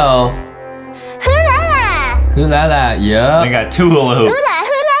 yo. Hula. Hula-la. Yup. I got 2 hula hoops. Hula,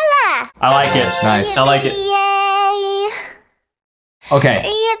 hula, la. I like it. Nice. I like it. Yippity-yay. Okay.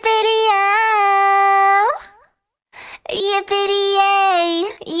 Yippity-yo. Yippity-yay.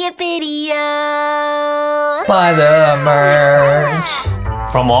 Yippity-yo. Buy the merch.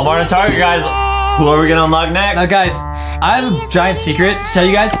 From Walmart and Target, guys. Who are we gonna unlock next? Now, guys, I have a giant secret to tell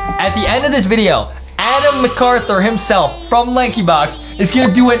you guys. At the end of this video, Adam MacArthur himself from LankyBox is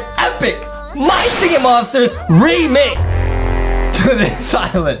gonna do an epic My Thinking Monsters remix to this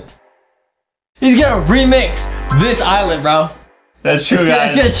island. He's gonna remix this island, bro. That's true, It's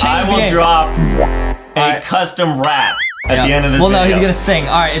guys. gonna change I the will game. drop a Alright. custom rap at the end of this Well, video. no, he's gonna sing.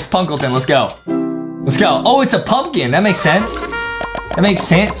 All right, it's Punkleton. Let's go. Let's go. Oh, it's a pumpkin. That makes sense. That makes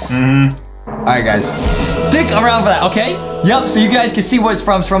sense. All right, guys. Stick around for that, okay? Yep, so you guys can see what it's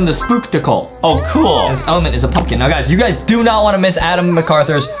from. It's from the Spooktacle. Oh, cool. And its element is a pumpkin. Now, guys, you guys do not want to miss Adam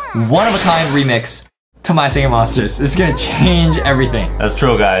MacArthur's one-of-a-kind remix to My Singing Monsters. This is gonna change everything. That's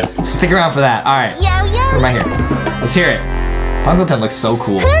true, guys. Stick around for that. All right. Yo, yo. Put 'em right here. Let's hear it. Punkleton looks so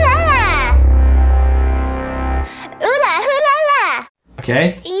cool. Hula. Oola, hula, la.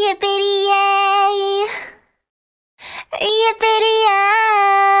 Okay? Yippity-yay.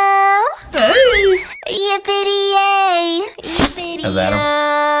 Yippity-yay! Yippity-yo! How's Adam?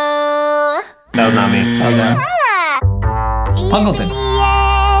 That was not me. How's Adam? Pungleton.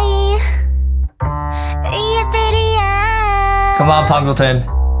 Yippity-yay! Come on, Pungleton.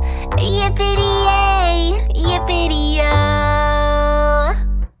 Yippity-yay! Yippity-yo!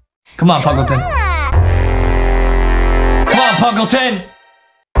 Come on, Pungleton. Come on, Pungleton.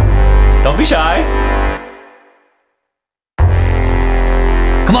 Don't be shy.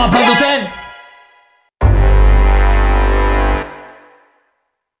 Come on, Pungleton.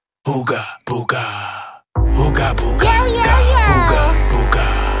 Ooga booga. Ooga booga. Yo, yo, yo! Ooga booga.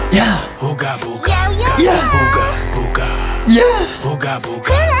 Yeah. Ooga booga. Yo, yo, Yeah. Ooga booga. Yeah. Ooga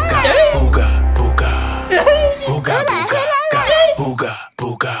booga. Ooga booga. Ooga booga. Ooga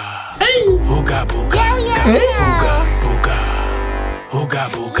booga. Ooga booga. Yo, yo, yo! Ooga booga. Ooga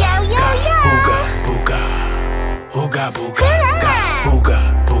booga. Yo, yo, yo! Ooga booga. Ooga booga. Ooga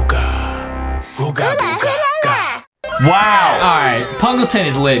booga. Ooga booga. Wow. All right, Pungleton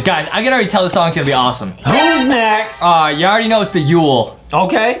is lit. Guys, I can already tell the song's gonna be awesome. Who's next? You already know it's the Yule.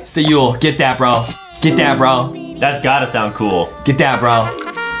 Okay. It's the Yule. Get that, bro. Get that, bro. That's gotta sound cool. Get that, bro.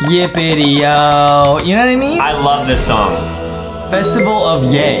 Yippity-yo. You know what I mean? I love this song. Festival of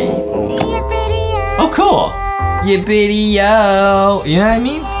Yay. Oh, cool. Yippity-yo. You know what I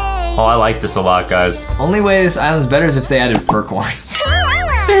mean? Oh, I like this a lot, guys. Only way this island's better is if they added fur corns.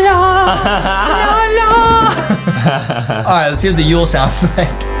 Alright, let's see what the Yule sounds like.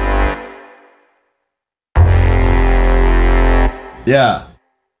 Yeah.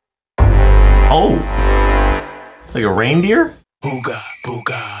 Oh. It's like a reindeer? Ooga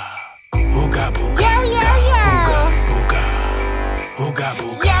booga. Ooga booga. Yo, yo, yo! Booga. Ooga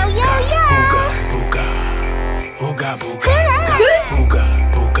booga. Yo, yo, yo! Booga. Ooga booga. Ooga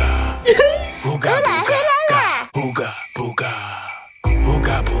booga. Ooga booga. Ooga booga.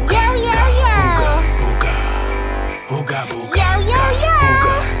 Ooga booga. Yo, yo, yo! Booga. Ooga booga. Yo, yo, yo!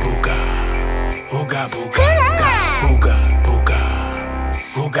 Booga. Ooga booga. Ooga booga.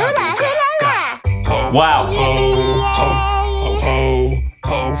 Ooga booga. Wow.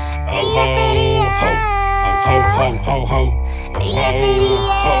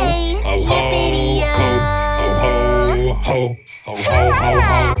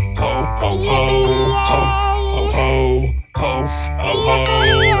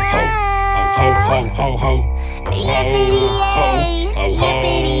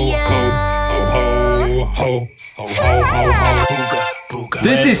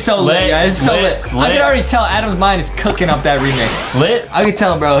 This is so lit, guys. It's so lit. I lit. can already tell Adam's mind is cooking up that remix. Lit? I can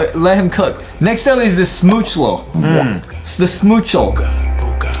tell, bro. Let him cook. Next up is the Smoochlo. It's the Smoochel.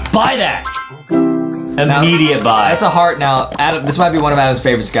 Buy that. Immediate buy. That's a heart now. Adam, this might be one of Adam's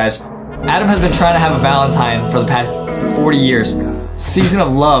favorites, guys. Adam has been trying to have a Valentine for the past 40 years. Season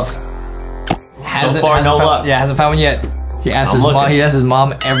of Love. Hasn't no found, luck. Yeah, hasn't found one yet. He asks his mom. He asks his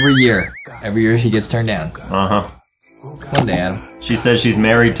mom every year. Every year he gets turned down. Uh-huh. One day, Adam. She says she's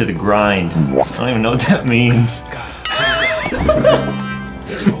married to the grind. I don't even know what that means.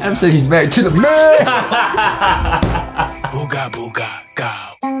 Adam said he's married to the man. Ooga booga go.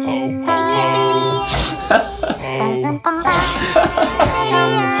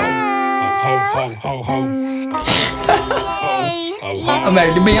 I'm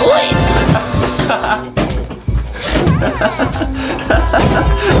married to being late.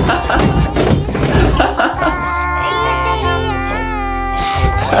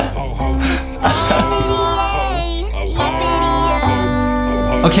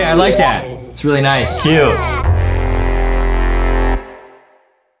 Okay, I like that. It's really nice. Cute.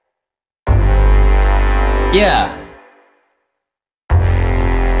 Yeah.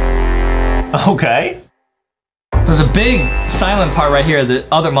 Okay. There's a big silent part right here. The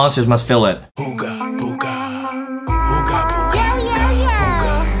other monsters must fill it. Ooga booga. Ooga booga. Yo, yo, yo!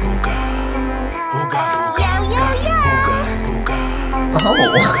 Ooga booga. Yo, yo, yo! Oh.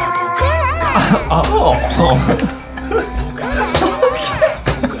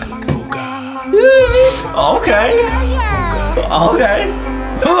 Okay. Okay.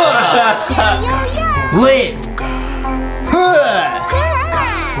 Lit.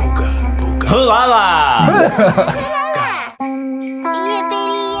 Hula la.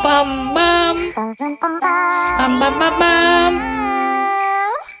 Bum bum. Bum bum bum bum.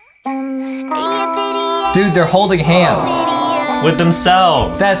 Dude, they're holding hands. With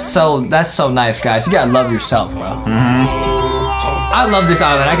themselves. That's so nice, guys. You gotta love yourself, bro. I love this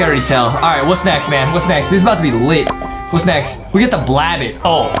island. I can already tell. All right, what's next, man? What's next? This is about to be lit. What's next? We get the Blabbit.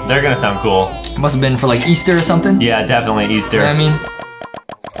 Oh, they're gonna sound cool. Must have been for like Easter or something. Yeah, definitely Easter. You know what I mean?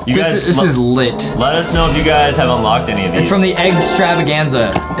 You guys, this is lit. Let us know if you guys have unlocked any of these. It's from the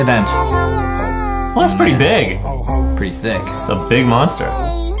Extravaganza event. Well, that's pretty big. Pretty thick. It's a big monster.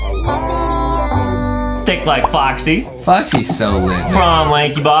 Thick like Foxy. Foxy's so lit. From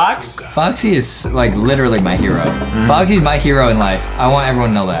LankyBox. Foxy is like literally my hero. Foxy's my hero in life. I want everyone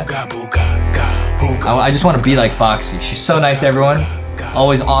to know that. I just want to be like Foxy. She's so nice to everyone.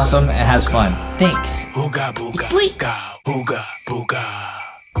 Always awesome and has fun. Thanks. It's lit.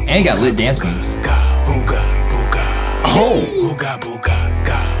 And he got lit dance moves. Oh.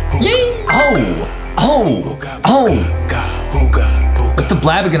 Yay. Oh. What's the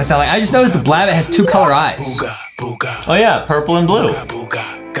Blabbit gonna sound like? I just noticed the Blabbit has 2 color eyes. Oh yeah, purple and blue.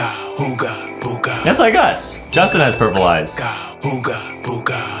 That's like us. Justin has purple eyes.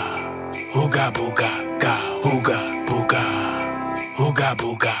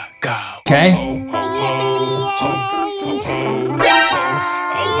 Okay.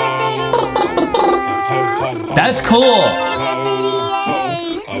 That's cool.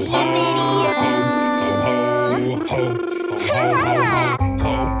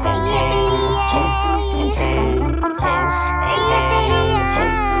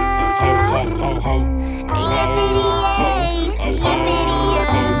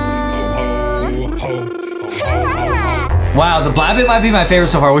 Wow, the Blabbit might be my favorite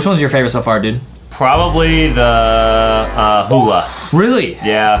so far. Which one's your favorite so far, dude? Probably the hula. Really?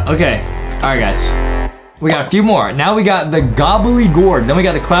 Yeah. Okay. All right, guys. We got a few more. Now we got the Gobbly-Gourd. Then we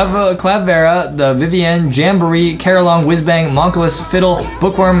got the Clavera, the Vivienne, Jamboree, Carolong, Whizbang, Monculus, Fiddle,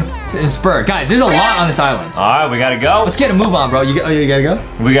 Bookworm, and Spur. Guys, there's a lot on this island. All right, we gotta go. Let's get a move on, bro. You gotta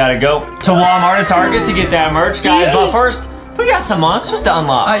go? We gotta go to Walmart and Target to get that merch, guys. But first, we got some monsters to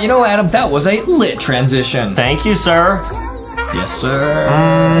unlock. You know what, Adam? That was a lit transition. Thank you, sir. Yes,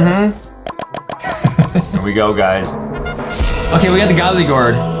 sir. Here we go, guys. Okay, we got the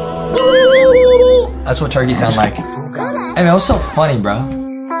Gobbly-Gourd. That's what turkeys sound like. Hey, man, that was so funny, bro.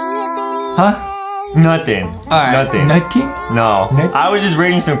 Huh? Nothing. All right. Nothing. Nothing? No. Nothing? I was just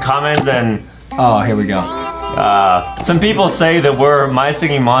reading some comments and... Oh, here we go. Some people say that we're My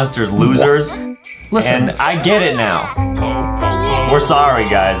Singing Monsters losers. Listen. And I get it now. We're sorry,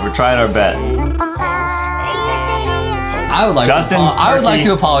 guys. We're trying our best. I would like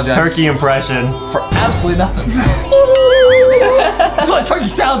to apologize. Turkey impression. For absolutely nothing. That's what a turkey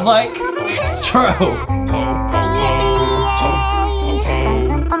sounds like. It's true.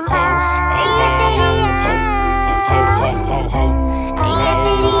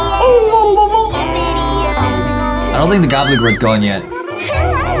 I don't think the Gobbly-Gourd's going yet.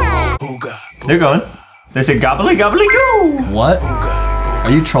 They're going. They said gobbly gobbly goo. What?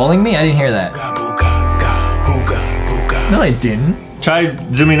 Are you trolling me? I didn't hear that. No, they didn't. Try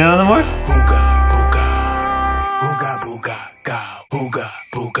zooming in on them more.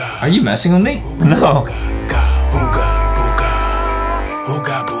 Are you messing with me? No.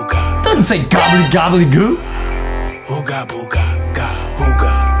 Doesn't say gobbly gobbly goo.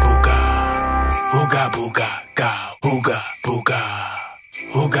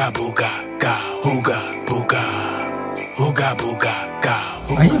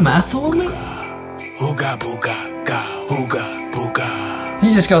 Are you messing with me?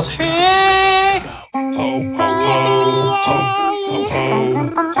 He just goes, hey.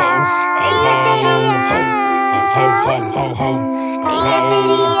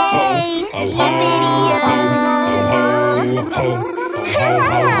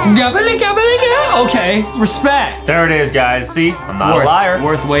 Gobbly gobbly goo. Okay, respect. There it is, guys. See, I'm not a liar.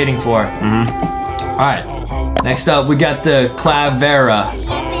 Worth waiting for. All right. Next up, we got the Clavera.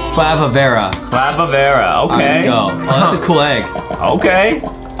 Clavavera. Clavavera. Okay. All right, let's go. Oh, that's a cool egg. Okay.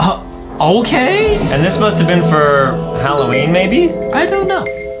 Okay. And this must have been for Halloween, maybe? I don't know,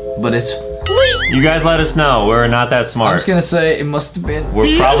 but it's. You guys let us know. We're not that smart. I'm just gonna say it must have been.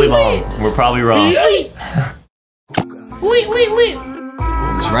 We're probably wrong. We're probably wrong.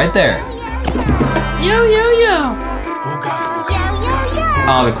 It's right there. Yo, yo, yo.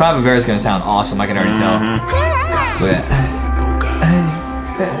 Oh, the Clavavera is gonna sound awesome. I can already tell.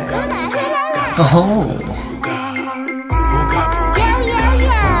 Oh.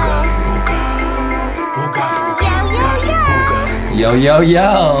 Yo, yo,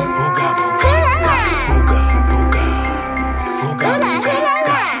 yo.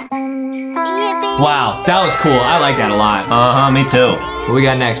 Wow, that was cool. I like that a lot. Me too. What we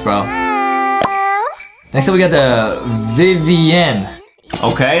got next, bro? Next up, we got the Vivienne.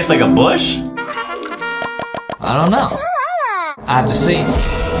 Okay, it's like a bush? I don't know. I have to see.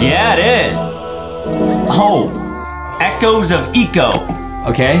 Yeah, it is. Oh, Echoes of Eco.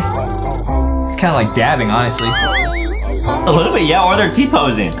 Okay. It's kind of like dabbing, honestly. A little bit, yeah, or they're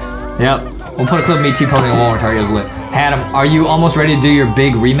T-posing. Yep. We'll put a clip of me T-posing and one more target is lit. Adam, are you almost ready to do your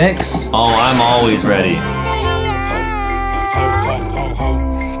big remix? Oh, I'm always ready.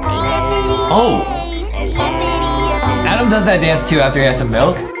 Oh. Adam does that dance too after he has some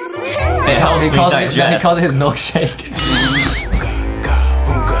milk. It helps me digest. He calls it his milkshake.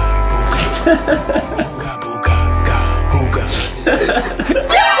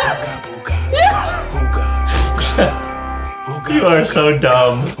 You are so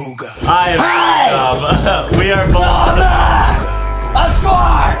dumb. I am dumb. We are both. A score!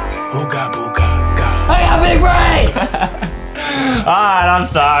 I got big brain! Alright, I'm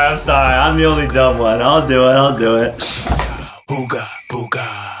sorry. I'm the only dumb one. I'll do it.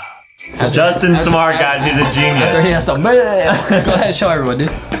 Justin's smart, guys. He's a genius. After he has some milk. Go ahead, show everyone,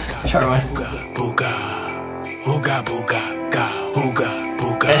 dude. Show everyone.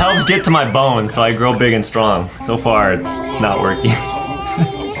 It helps get to my bones so I grow big and strong. So far, it's not working.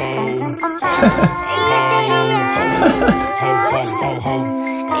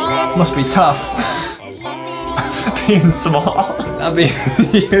 Must be tough. Being small. Not being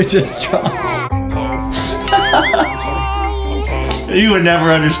huge and strong. You would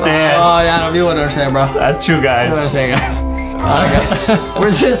never understand. Oh, yeah, I don't you wouldn't understand, bro. That's true, guys. You wouldn't understand, guys. Alright, guys.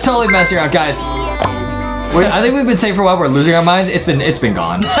 We're just totally messing around, guys. I think we've been safe for a while. We're losing our minds. It's been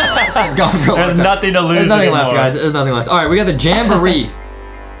gone. It's been gone for a long There's time. nothing to lose. There's nothing anymore. left, guys. There's nothing left. All right, we got the jamboree.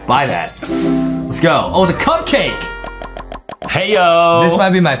 Buy that. Let's go. Oh, it's a cupcake. Hey yo. This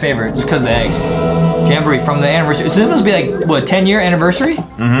might be my favorite just because of the egg. Jamboree from the anniversary. So this must be like what, 10-year anniversary?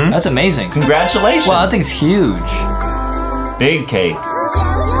 Mm-hmm. That's amazing. Congratulations. Wow, that thing's huge. Big cake.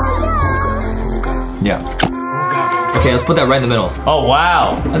 Yeah. Okay, let's put that right in the middle. Oh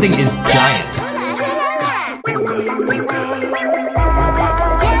wow. That thing is giant.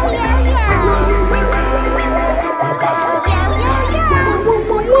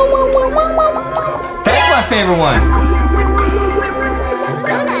 That's my favorite one.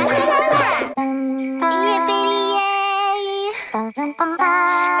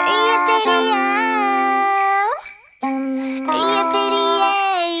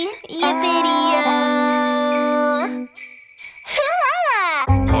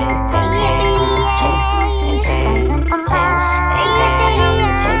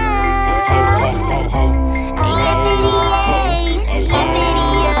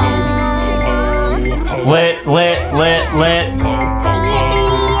 Lit.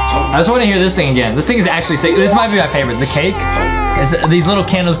 I just want to hear this thing again. This thing is actually sick. This might be my favorite. The cake. These little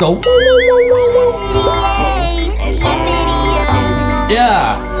candles go.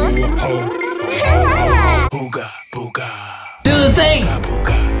 Yeah. Do the thing.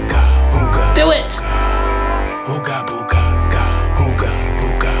 Do it.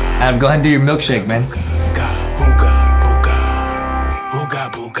 Adam, go ahead and do your milkshake, man.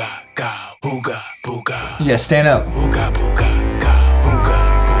 Yeah, stand up.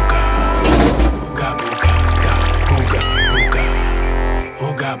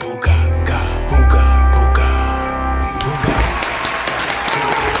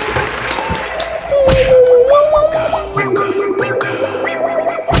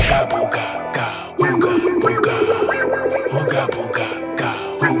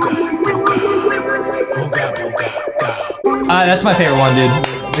 That's my favorite one, dude.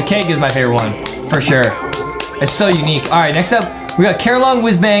 The cake is my favorite one, for sure. It's so unique. All right, next up, we got Carolong,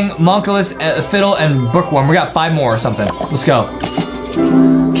 Whizbang, Monculus, Fiddle, and Bookworm. We got 5 more or something. Let's go.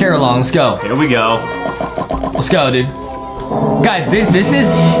 Carolong, let's go. Here we go. Let's go, dude. Guys, this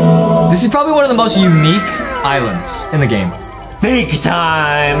is probably one of the most unique islands in the game. Big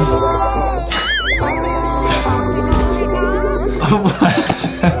time.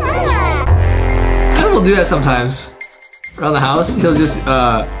 Adam will do that sometimes. Around the house, he'll just,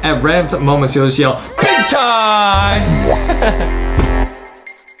 at random moments, he'll just yell, "Big time!"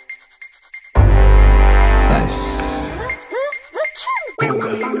 Nice.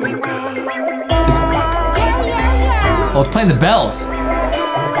 Oh, it's playing the bells.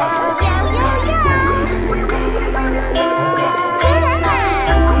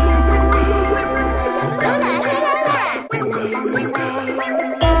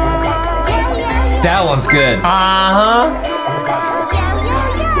 That one's good. Uh-huh.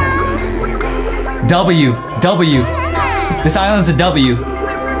 W. This island's a W.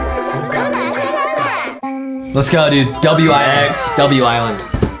 Let's go, dude. W-I-X, W Island.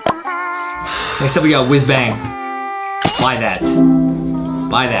 Next up, we got Whizbang. Buy that.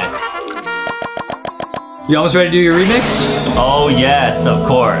 You almost ready to do your remix? Oh, yes, of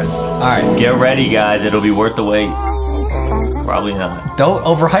course. All right. Get ready, guys. It'll be worth the wait. Probably not. Don't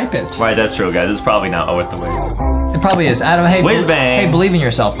overhype it. Right, that's true, guys. It's probably not worth the wait. It probably is. Adam, hey, Whiz bang. Hey, believe in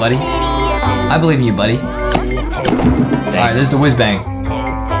yourself, buddy. I believe in you, buddy. Alright, this is the whiz bang.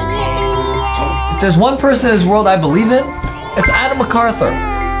 If there's one person in this world I believe in, it's Adam MacArthur.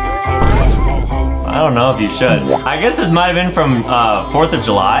 I don't know if you should. I guess this might have been from 4th of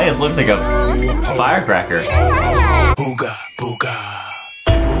July. It looks like a firecracker. Booga, booga.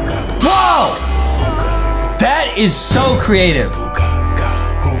 Whoa! That is so creative.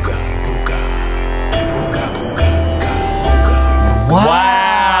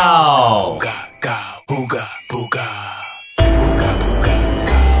 Wow!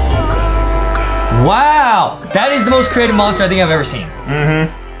 Wow! That is the most creative monster I think I've ever seen.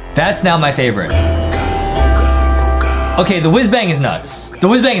 That's now my favorite. Okay, the whiz bang is nuts. The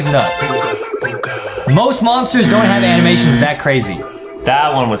whiz bang is nuts. Most monsters don't have animations that crazy.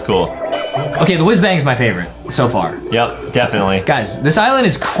 That one was cool. Okay, the whiz bang is my favorite so far. Yep, definitely. Guys, this island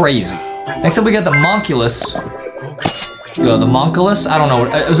is crazy. Next up, we got the Monculus. The Monculus? I don't know.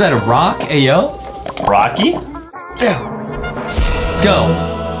 Was that a rock? Ayo? Rocky? Yeah. Let's go.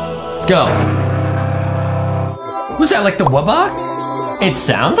 Let's go. Was that like the Wubbox? It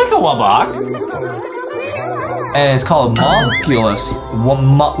sounds like a Wubbox. And it's called Monculus.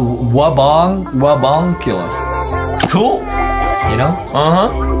 Wubonculus. Cool. You know?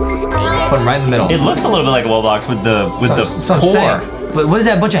 Put them right in the middle. It looks a little bit like a Wubbox with the core. But what is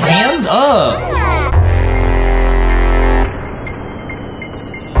that? A bunch of hands?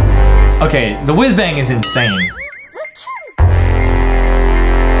 Okay, the whiz bang is insane.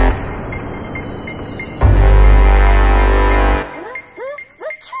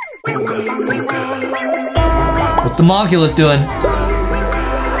 What's the Monculus doing?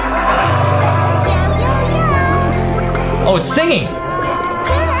 Oh, it's singing.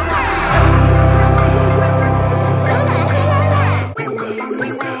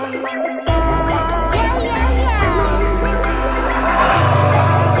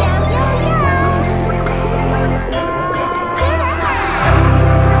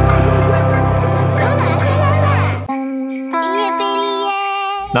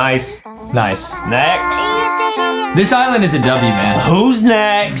 Nice. Nice. Next. This island is a W, man. Who's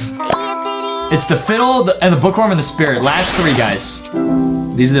next? It's the fiddle, and the bookworm, and the spirit. Last three, guys.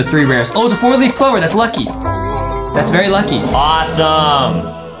 These are the three rares. Oh, it's a 4-leaf clover. That's lucky. That's very lucky. Awesome.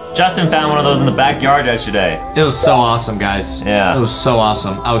 Justin found one of those in the backyard yesterday. It was so awesome, guys. Yeah. It was so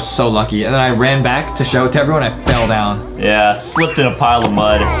awesome. I was so lucky. And then I ran back to show it to everyone. I fell down. Yeah, slipped in a pile of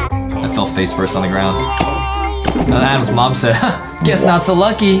mud. I fell face first on the ground. And Adam's mom said, guess not so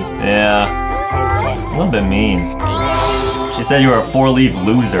lucky. Yeah. A little bit mean. She said you were a 4-leaf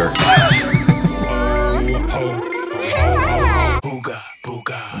loser.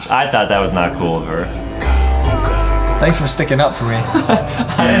 I thought that was not cool of her. Thanks for sticking up for me.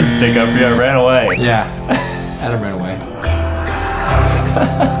 I didn't stick up for you, I ran away. Yeah, Adam ran away.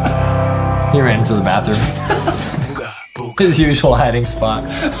 He ran into the bathroom. His usual hiding spot.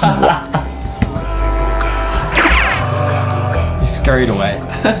 He scurried away.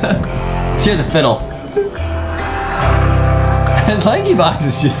 Let's hear the fiddle. His LankyBox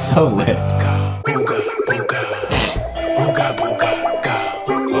is just so lit.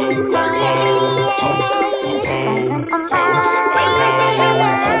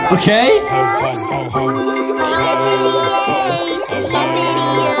 Okay?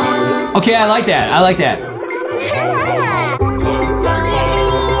 Okay, I like that. I like that.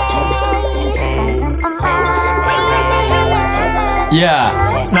 Yeah.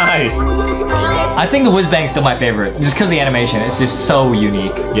 Nice. I think the whiz bang's still my favorite, just because of the animation. It's just so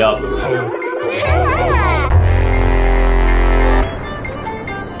unique. Yup.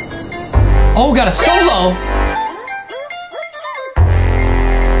 Oh, got a solo!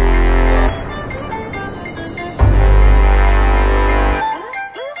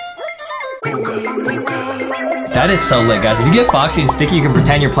 That is so lit, guys. If you get Foxy and Sticky, you can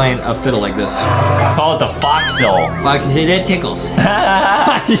pretend you're playing a fiddle like this. Call it the Foxil. Foxy said that tickles.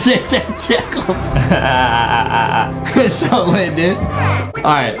 Foxy said that tickles. It's so lit, dude.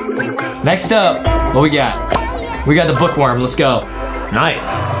 Alright. Next up, what we got? We got the bookworm. Let's go. Nice.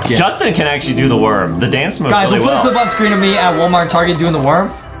 Yeah. Justin can actually do the worm. The dance move Guys, really we'll put well. a clip on screen of me at Walmart and Target doing the worm.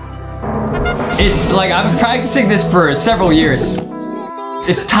 It's like, I've been practicing this for several years.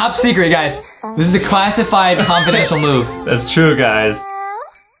 It's top secret, guys. This is a classified confidential move. That's true, guys.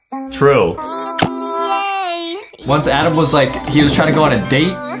 True. Once Adam was like, he was trying to go on a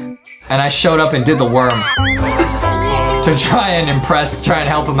date, and I showed up and did the worm. To try and impress, try and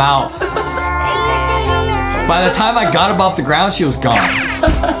help him out. By the time I got him off the ground, she was gone.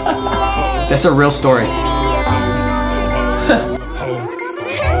 That's a real story.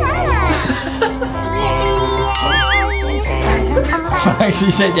 Foxy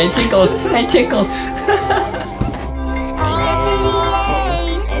said that tickles. That tickles.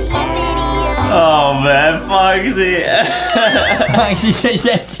 Oh man, Foxy. Foxy says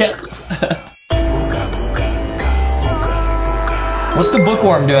that tickles. What's the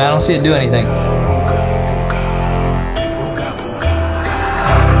bookworm doing? I don't see it do anything.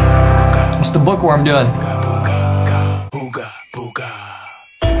 What's the bookworm doing?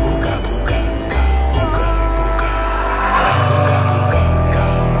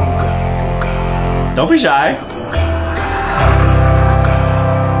 Don't be shy.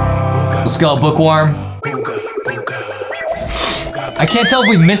 Let's go, bookworm. I can't tell if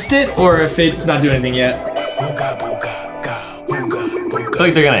we missed it or if it's not doing anything yet. I feel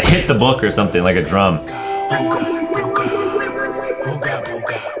like they're gonna hit the book or something, like a drum.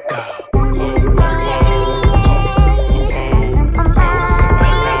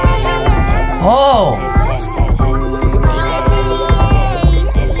 Oh!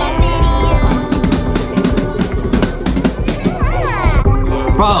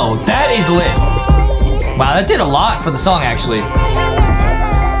 Bro, that is lit. Wow, that did a lot for the song, actually.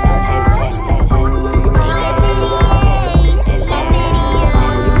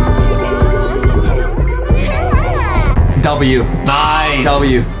 W. Nice.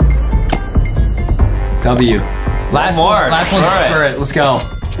 W. W. Last more. Last one's Spirit. Let's go.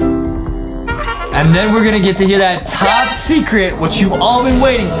 And then we're gonna get to hear that top secret, what you've all been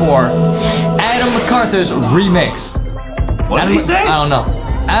waiting for. Adam MacArthur's remix. What did he say? I don't know.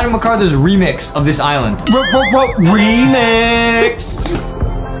 Adam MacArthur's remix of this island. Remix.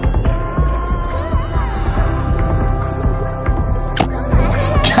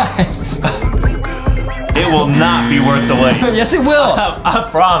 Guys. It will not be worth the wait. Yes, it will. I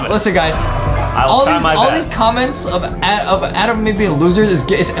promise. Listen, guys. I will try my best. All these comments of Adam maybe being losers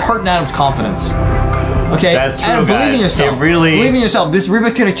is hurting Adam's confidence. Okay, That's true, Adam, believe in guys. yourself. It really- believe in yourself. This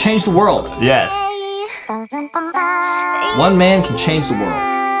remix is gonna change the world. Yes. One man can change the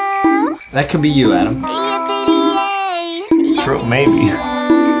world. That could be you, Adam. True, maybe.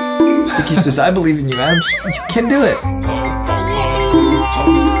 Sticky says, "I believe in you, Adam. You can do it."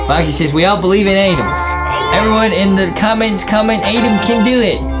 Foxy says, "We all believe in Adam. Everyone in the comments comment, Adam can do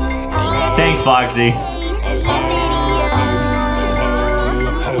it." Thanks, Foxy.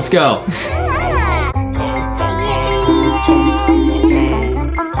 Let's go.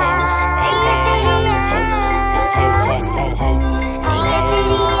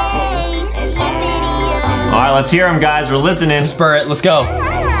 All right, let's hear him, guys. We're listening. Spirit, let's go.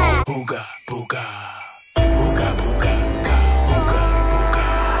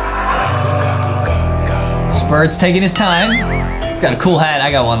 Spirit's taking his time. Got a cool hat.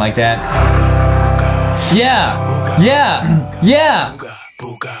 I got one like that. Yeah, yeah, yeah.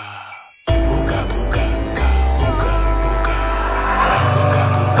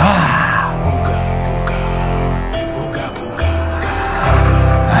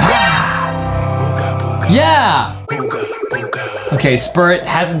 Yeah! Okay, Spirit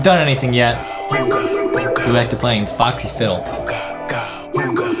hasn't done anything yet. Go back to playing Foxy Phil.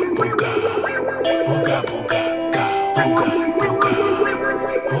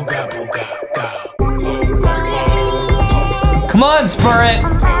 Come on, Spirit!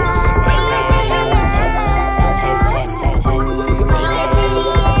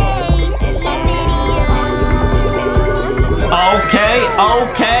 Okay,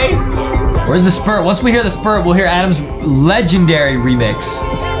 okay. Where's the Spirit? Once we hear the Spirit, we'll hear Adam's legendary remix.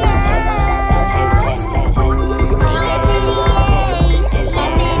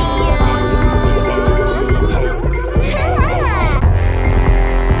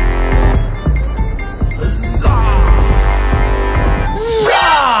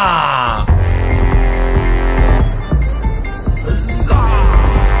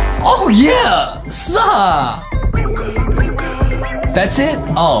 Oh yeah! Zah! That's it?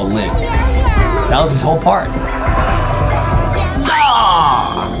 Oh, lit. That was his whole part.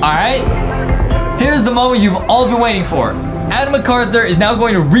 Alright. Here's the moment you've all been waiting for. Adam MacArthur is now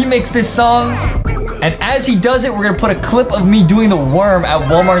going to remix this song. And as he does it, we're going to put a clip of me doing the worm at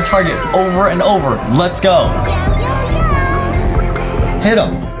Walmart and Target over and over. Let's go. Hit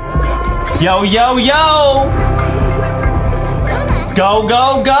him. Yo, yo, yo. Go,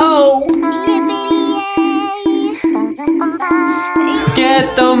 go, go.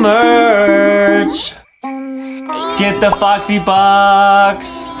 Get the merch. Get the Foxy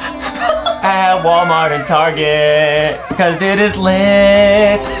box at Walmart and Target, cause it is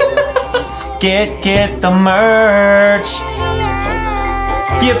lit. Get the merch.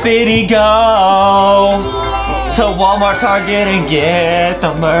 Yippity go to Walmart, Target and get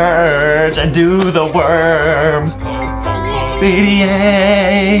the merch and do the worm.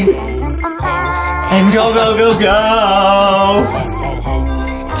 BDA. And go, go, go, go.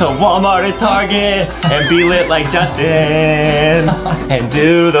 To Walmart and Target and be lit like Justin. And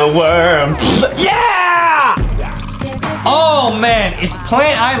do the worm. Yeah! Oh man, it's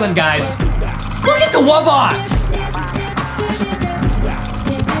Plant Island, guys. Look at the Wubbox.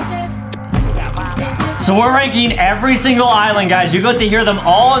 So we're ranking every single island, guys. You get to hear them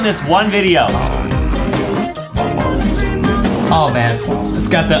all in this one video. Oh man, it's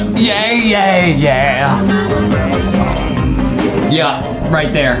got the yeah, yeah, yeah. Yeah,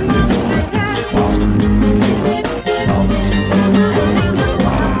 right there.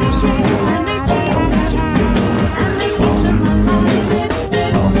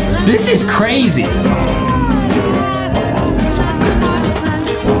 This is crazy.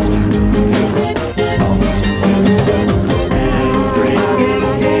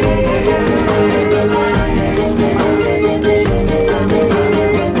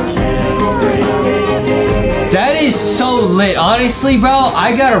 That is so lit. Honestly, bro,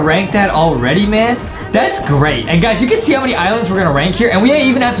 I gotta rank that already, man. That's great. And guys, you can see how many islands we're gonna rank here. And we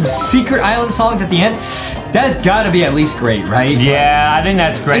even had some secret island songs at the end. That's gotta be at least great, right? Yeah, I think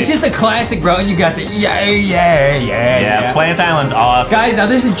that's great. It's just a classic, bro. And you got the yeah, yeah, yeah. Yeah, Plant Island's awesome. Guys, now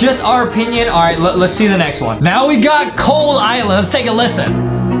this is just our opinion. All right, let's see the next one. Now we got Cold Island. Let's take a listen.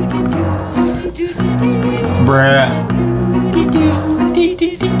 Bruh.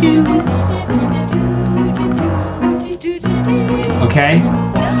 Okay.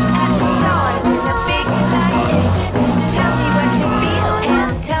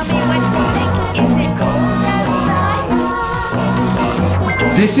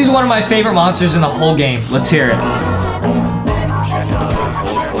 This is one of my favorite monsters in the whole game. Let's hear it.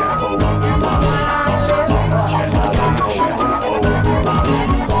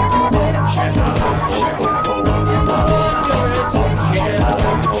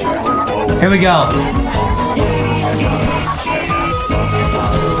 Here we go.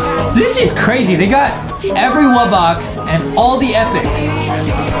 This is crazy. They got every Wubbox and all the epics.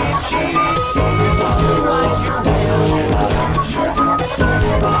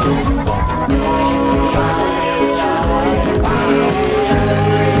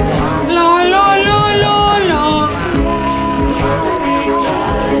 La la la la la.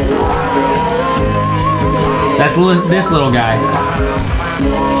 That's this little guy.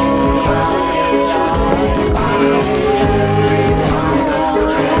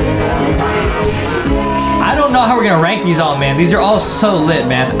 I don't know how we're gonna rank these all, man. These are all so lit,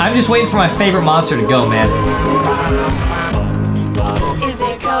 man. I'm just waiting for my favorite monster to go, man. Is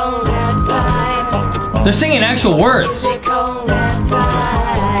it cold outside? They're singing actual words. Is it cold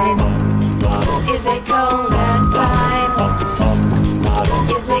outside? Is it cold outside?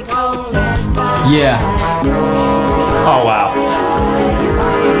 Is it cold outside? Yeah. Oh, wow.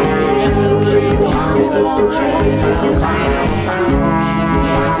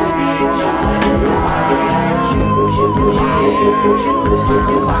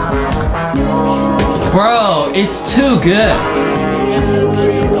 Bro, it's too good.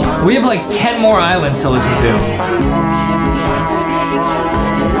 We have like 10 more islands to listen to.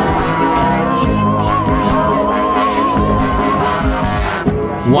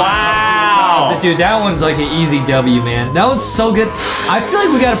 Wow. Dude, that one's like an easy W, man. That one's so good. I feel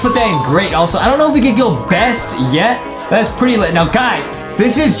like we gotta put that in great also. I don't know if we could go best yet. That's pretty lit. Now, guys,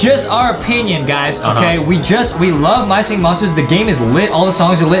 this is just our opinion, guys, okay? We love My Singing Monsters. The game is lit. All the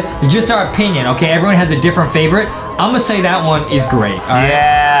songs are lit. It's just our opinion, okay? Everyone has a different favorite. I'm gonna say that one is great, all right?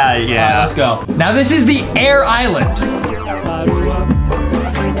 Yeah, yeah. All right, let's go. Now, this is the Air Island.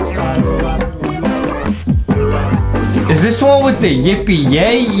 Is this one with the yippee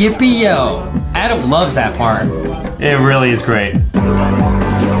yay, yippee yo? Adam loves that part. It really is great.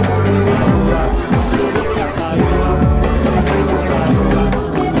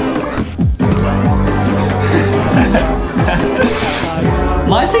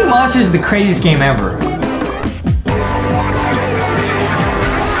 My Singing Monsters is the craziest game ever.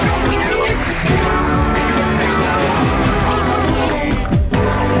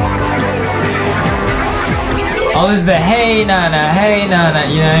 Oh, this is the hey na na, hey na na,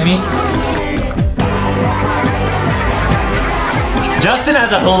 you know what I mean? Justin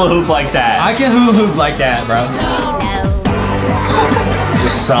has a hula hoop like that. I can hula hoop like that, bro.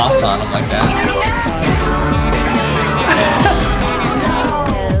 Just sauce on him like that.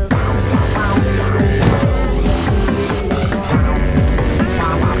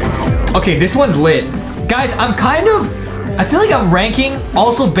 Okay, this one's lit. Guys, I feel like I'm ranking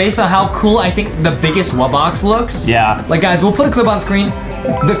also based on how cool I think the biggest Wubbox looks. Yeah. Like, guys, we'll put a clip on screen.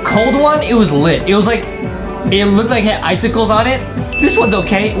 The cold one, it was lit. It was like It looked like it had icicles on it. This one's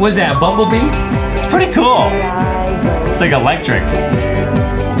okay. Was that a bumblebee? It's pretty cool. It's like electric.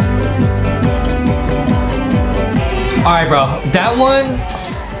 All right, bro. That one.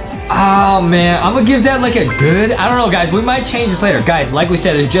 Oh man, I'm gonna give that like a good. I don't know, guys. We might change this later, guys. Like we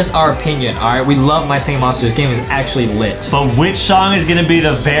said, it's just our opinion. All right, we love My Singing Monsters. This game is actually lit. But which song is gonna be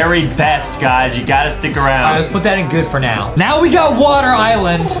the very best, guys? You gotta stick around. All right, let's put that in good for now. Now we got Water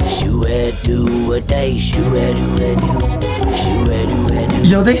Island.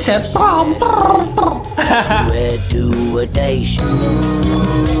 Yo, they said.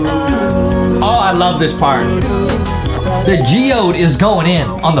 Oh, I love this part. The geode is going in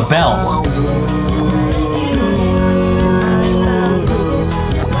on the bells.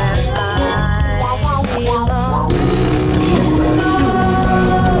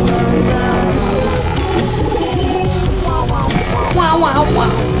 Wow, wow,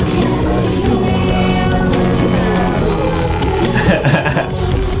 wow.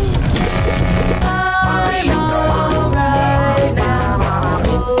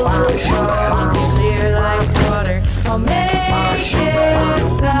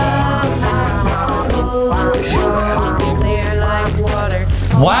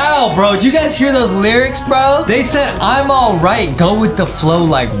 Wow, bro, did you guys hear those lyrics, bro? They said, I'm all right, go with the flow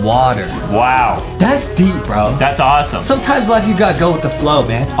like water. Wow. That's deep, bro. That's awesome. Sometimes life, you gotta go with the flow,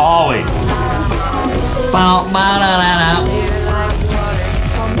 man. Always.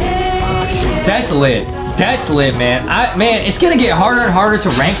 That's lit. That's lit, man. Man, it's gonna get harder and harder to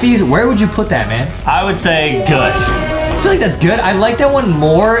rank these. Where would you put that, man? I would say good. I feel like that's good. I like that one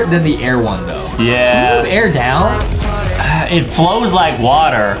more than the air one, though. Yeah. Can you move air down? It flows like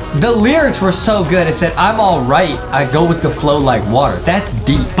water. The lyrics were so good. It said, I'm all right. I go with the flow like water. That's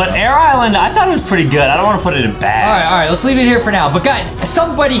deep. But Air Island, I thought it was pretty good. I don't want to put it in bad. All right. Let's leave it here for now. But guys,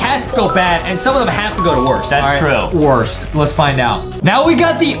 somebody has to go bad, and some of them have to go to worst. That's true. Worst. Let's find out. Now we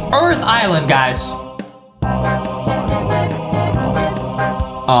got the Earth Island, guys.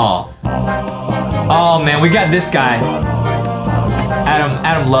 Oh man, we got this guy.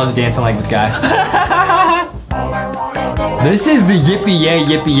 Adam loves dancing like this guy. This is the Yippee Yay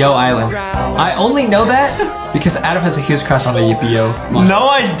Yippee Yo Island. I only know that because Adam has a huge crush on the Yippee Yo monster. No,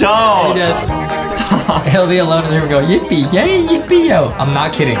 I don't. He does. He'll be alone in his room and go, Yippee Yay Yippee Yo. I'm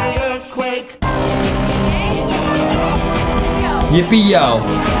not kidding. Yippee Yo.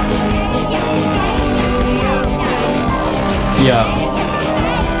 Yeah.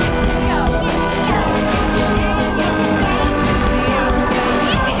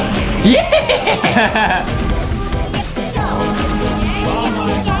 Yeah!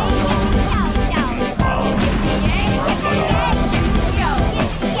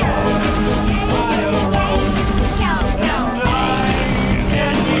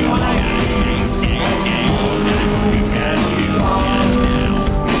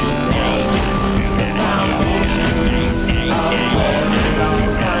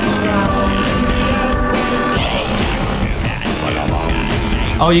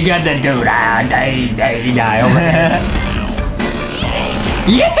 Oh, you got the do-da-day-day-day over here.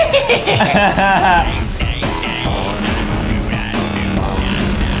 Yeah!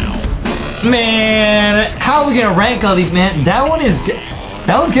 Man, how are we gonna rank all these, man? That one is good.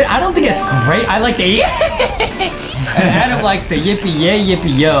 That one's good. I don't think it's great. I like the Adam likes the yippee yay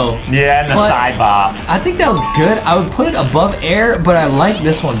yippee yo. Yeah, and the side bop. I think that was good. I would put it above air, but I like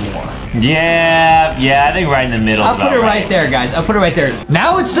this one more. Yeah, I think right in the middle. I'll put it right there, guys. I'll put it right there.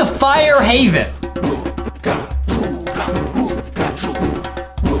 Now it's the Fire Haven.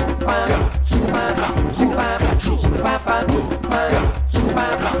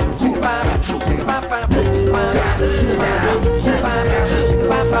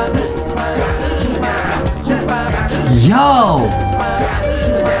 Yo!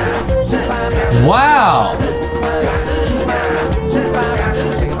 Wow!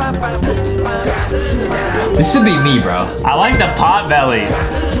 This should be me, bro. I like the pot belly.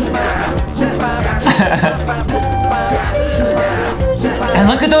 And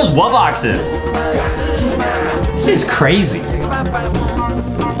look at those Wubboxes. This is crazy.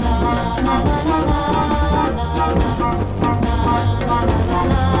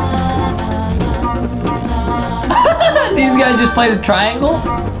 These guys just play the triangle?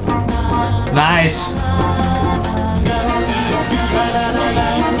 Nice.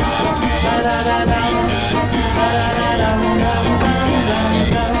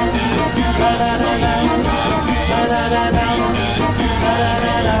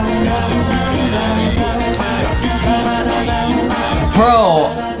 Bro,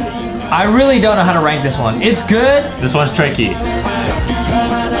 I really don't know how to rank this one. It's good. This one's tricky.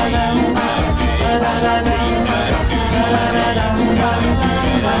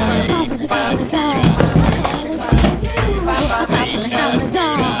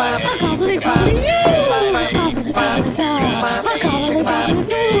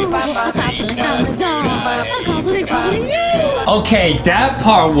 Okay, that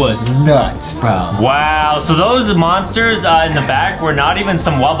part was nuts, bro. Wow, so those monsters in the back were not even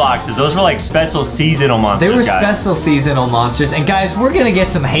some Wubboxes. Those were like special seasonal monsters, They were guys. special seasonal monsters. And guys, we're gonna get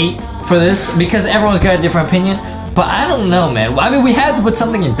some hate for this because everyone's got a different opinion. But I don't know, man. I mean, we had to put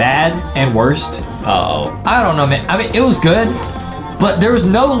something in bad and worst. Uh-oh. I don't know, man. I mean, it was good. But there was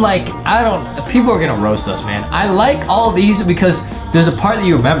no, like, people are gonna roast us, man. I like all these because there's a part that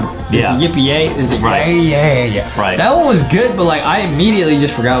you remember. Yeah. The yippee yay, is it? Right. Yeah. Right. That one was good, but like, I immediately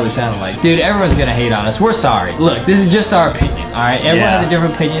just forgot what it sounded like. Dude, everyone's gonna hate on us. We're sorry. Look, this is just our opinion, all right? Everyone has a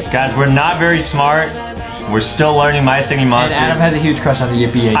different opinion. Guys, we're not very smart. We're still learning My Singing Monsters. And Adam has a huge crush on the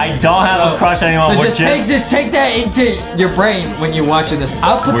yippee yay. I don't have a crush on anyone. So just take that into your brain when you're watching this.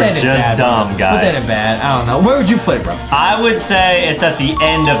 I'll put that in bad. We're just dumb, guys. Put that in bad. I don't know. Where would you put it, bro? I would say it's at the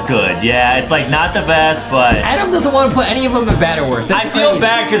end of good. Yeah, it's like not the best, but Adam doesn't want to put any of them in bad or worse. I feel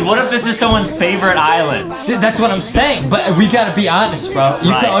bad because what if this is someone's favorite island? Dude, that's what I'm saying. But we gotta be honest, bro.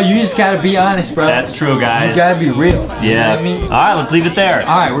 You just gotta be honest, bro. That's true, guys. You gotta be real. Yeah. You know what I mean? All right, let's leave it there.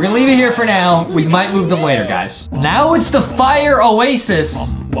 All right, we're gonna leave it here for now. We might move them later, guys. Now it's the Fire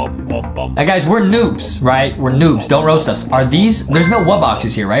Oasis. Now, guys, we're noobs, right? We're noobs. Don't roast us. Are these? There's no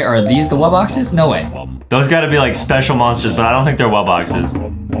Wubboxes here, right? Are these the Wubboxes? No way. Those got to be like special monsters, but I don't think they're Wubboxes.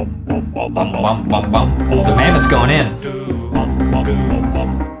 The mammoth's going in.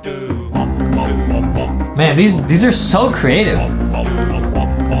 Man, these are so creative.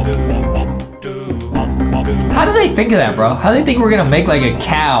 How do they think of that, bro? How do they think we're gonna make like a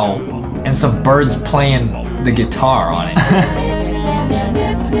cow and some birds playing the guitar on it?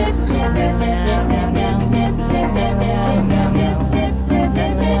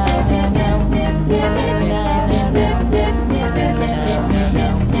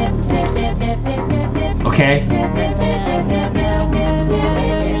 Okay.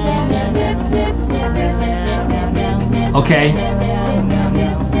 Okay.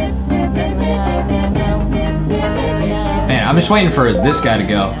 Man, I'm just waiting for this guy to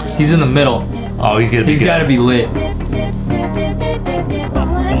go. He's in the middle. Oh, he's gonna be He's gotta be lit.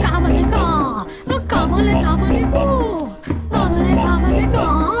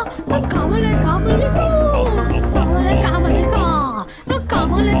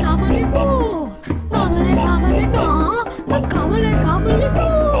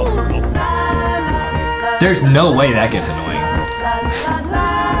 There's no way that gets annoying.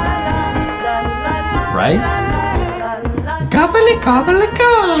 Right? Gobble gobble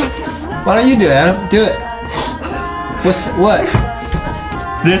gobble. Why don't you do it, Adam? Do it. What?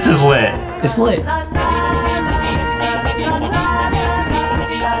 This is lit. It's lit.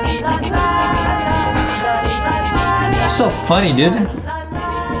 What's so funny, dude?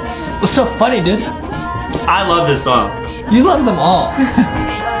 What's so funny, dude? I love this song. You love them all.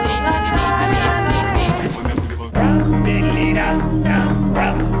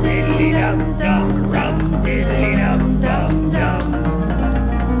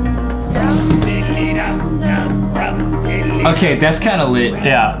 Okay, that's kind of lit.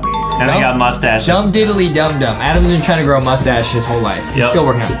 Yeah. And they got mustaches. Dumb diddly dum dum. Adam's been trying to grow a mustache his whole life. He's still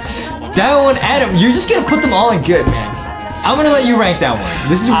working on it. That one, Adam, you're just gonna put them all in good, man. I'm gonna let you rank that one.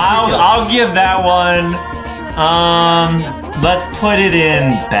 This is ridiculous. I'll give that one. Let's put it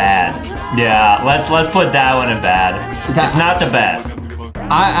in bad. Yeah, let's put that one in bad. It's not the best.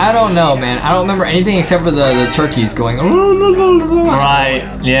 I don't know, man. I don't remember anything except for the turkeys going. Right.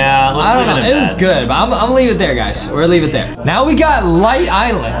 Yeah. I don't know. It was good, but I'm gonna leave it there, guys. We're gonna leave it there. Now we got Light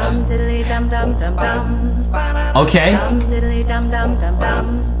Island. Okay.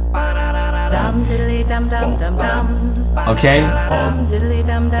 Okay.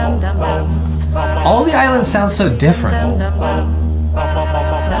 All the islands sound so different.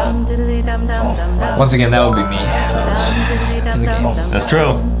 Once again, that would be me if I was in the game. That's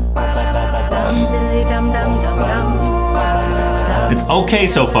true. It's okay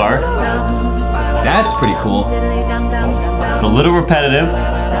so far. That's pretty cool. It's a little repetitive.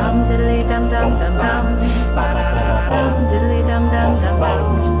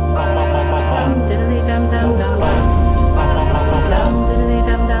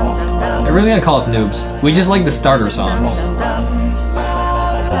 They're really gonna call us noobs. We just like the starter songs.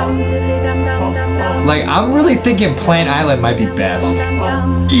 Like, I'm really thinking Plant Island might be best.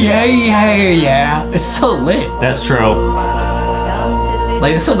 Yeah. It's so lit. That's true.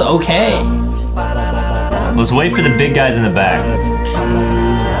 Like, this one's okay. Let's wait for the big guys in the back.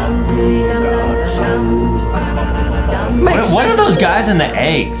 What are those guys in the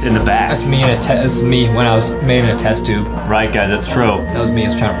eggs in the back? That's me that's me when I was made in a test tube. Right, guys, that's true. That was me. I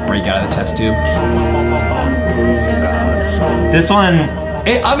was trying to break out of the test tube. This one,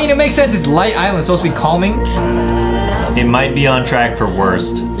 I mean, it makes sense. It's light island. It's supposed to be calming. it might be on track for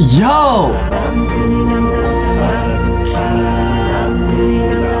worst. Yo!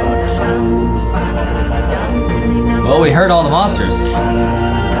 Well, we heard all the monsters.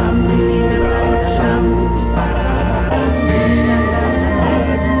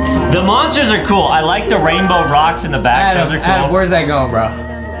 The monsters are cool. I like the rainbow rocks in the back. Those are cool. Adam, where's that going, bro?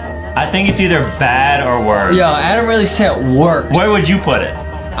 I think it's either bad or worse. Yo, Adam really said works. Where would you put it?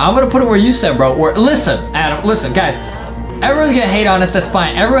 I'm gonna put it where you said, bro. Listen, Adam, listen, guys. Everyone's gonna hate on us, that's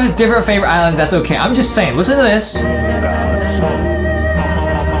fine. Everyone has different favorite islands, that's okay. I'm just saying, listen to this.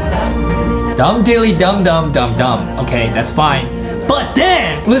 Dum dilly dum dum dum dum. Okay, that's fine. But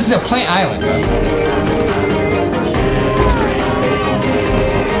then, listen to Plant Island, bro.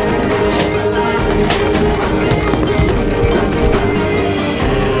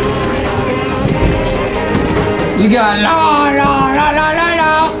 You got la la la la la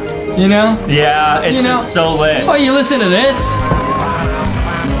la. You know? Yeah, it's just so lit. Oh, you listen to this?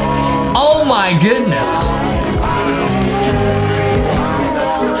 Oh my goodness.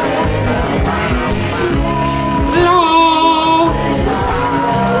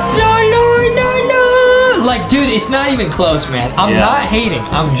 Like, dude, it's not even close, man. I'm not hating.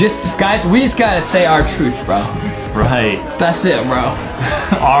 I'm just, guys, we just gotta say our truth, bro. Right. That's it, bro.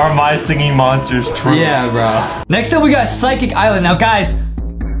 Are my singing monsters true? Yeah, bro. Next up, we got Psychic Island. Now, guys,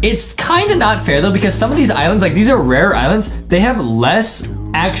 it's kind of not fair, though, because some of these islands, like, these are rare islands. They have less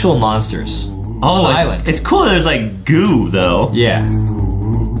actual monsters on the island. It's cool there's, like, goo, though. Yeah.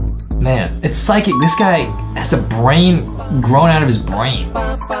 Man, it's psychic. This guy has a brain grown out of his brain.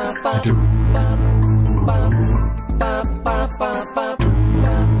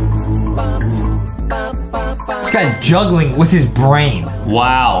 This guy's juggling with his brain.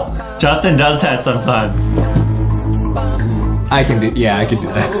 Wow. Justin does that sometimes. I can do that.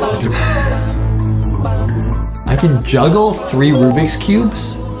 I can juggle 3 Rubik's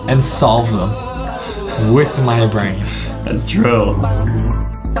Cubes and solve them with my brain. That's true.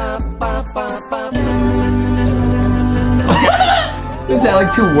 Is that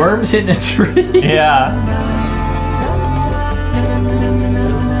like 2 worms hitting a tree? Yeah.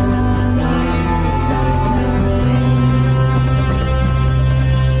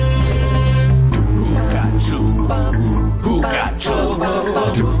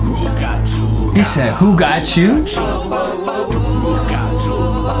 He said, who got you?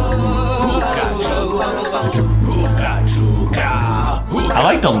 I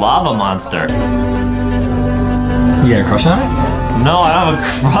like the lava monster. You got a crush on it? No, I don't have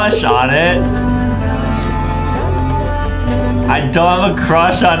a crush on it. I don't have a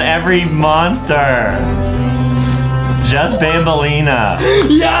crush on every monster. Just Bambolina.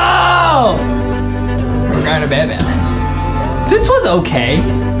 Yo! We're going to Batman. This one's okay.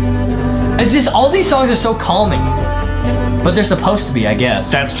 It's just all these songs are so calming. But they're supposed to be, I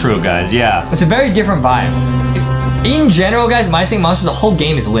guess. That's true, guys, yeah. It's a very different vibe. In general, guys, My Singing Monsters, the whole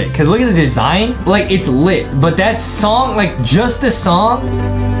game is lit. Because look at the design. Like, it's lit. But that song, like, just the song.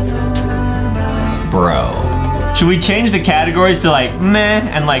 Bro. Should we change the categories to, like, meh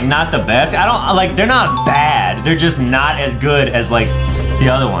and, like, not the best? I don't, like, they're not bad. They're just not as good as, like, the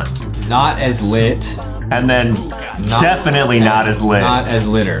other ones. Not as lit. And then definitely not as lit. Not as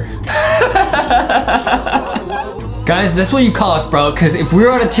litter. Guys, that's what you call us, bro. Because if we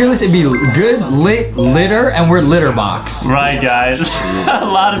were on a tier list, it'd be good, lit, litter, and we're litter box. Right, guys. A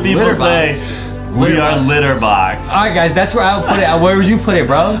lot of people say we are litter box. All right, guys, that's where I would put it. Where would you put it,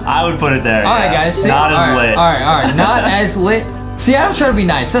 bro? I would put it there. All right, guys. See? Not as lit. All right. Not as lit. See, I'm trying to be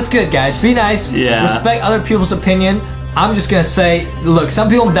nice. That's good, guys. Be nice. Yeah. Respect other people's opinion. I'm just gonna say, look, some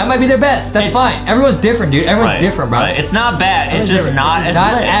people, that might be their best. That's fine. Everyone's different, dude. Everyone's different, bro. Right. It's not bad. It's just not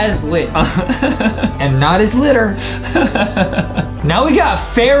as lit. And not as litter. Now we got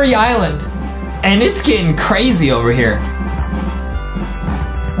Fairy Island. And it's getting crazy over here.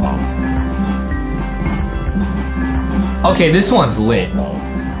 Okay, this one's lit.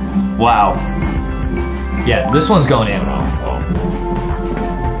 Wow. Yeah, this one's going in.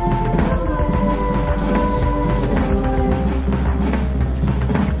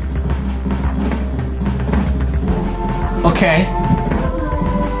 Okay.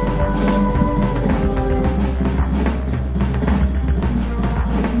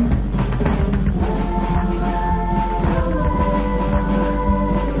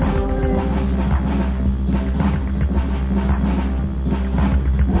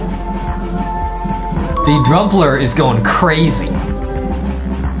 The drumpler is going crazy.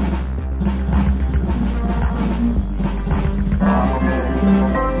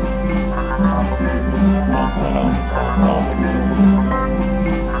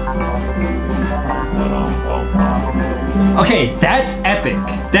 Okay, that's epic.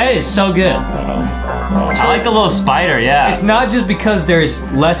 That is so good. I like the little spider, yeah. It's not just because there's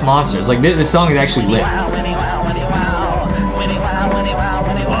less monsters. Like, this song is actually lit.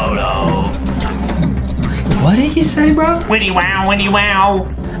 What did he say, bro? Winnie wow, Winnie wow.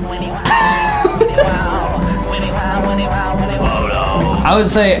 I would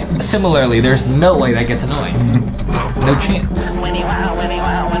say, similarly, there's no way that gets annoying. No chance.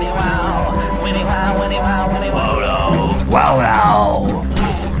 Wow, wow.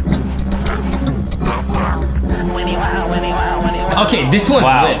 Okay, this one's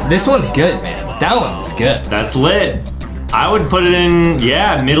lit. This one's good, man. That one's good. That's lit. I would put it in,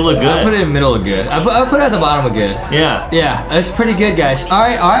 yeah, middle of good. I'll put it in middle of good. I'll put it at the bottom of good. Yeah. Yeah, that's pretty good, guys. All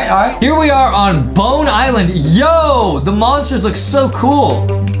right, all right, all right. Here we are on Bone Island. Yo, the monsters look so cool.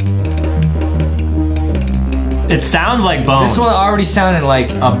 It sounds like bones. This one already sounded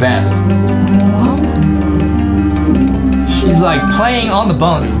like a best. She's like playing on the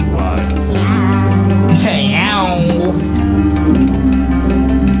bones. He's saying, ow.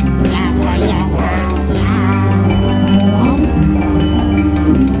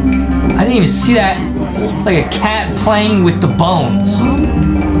 I didn't even see that. It's like a cat playing with the bones.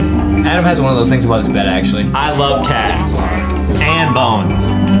 Adam has one of those things above his bed, actually. I love cats. And bones.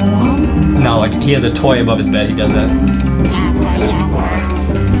 No, like he has a toy above his bed, he does that.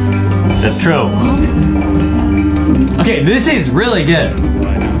 That's true. Okay, this is really good.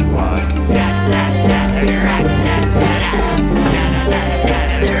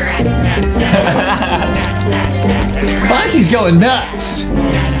 Monty's going nuts.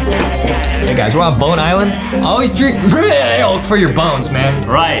 Hey guys, we're on Bone Island. Always drink milk for your bones, man.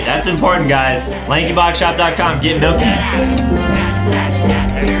 Right, that's important, guys. LankyBoxShop.com, get milky.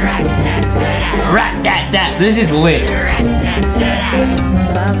 Right, that. This is lit.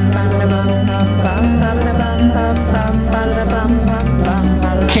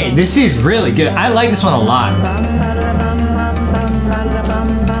 Okay, this is really good. I like this one a lot.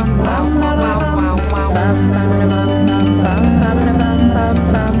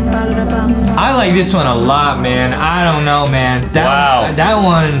 I like this one a lot, man. I don't know, man. That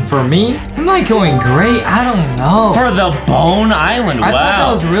one, for me, am I going great? I don't know. For the Bone Island, wow. I thought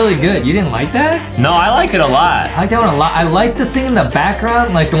that was really good. You didn't like that? No, I like it a lot. I like that one a lot. I like the thing in the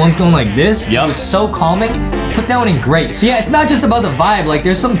background, like the ones going like this. Yep. It was so calming. Put that one in great. So yeah, it's not just about the vibe. Like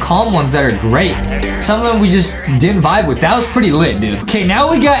there's some calm ones that are great. Some of them we just didn't vibe with. That was pretty lit, dude. Okay,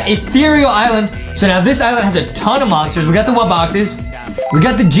 now we got Ethereal Island. So now this island has a ton of monsters. We got the Wubboxes. We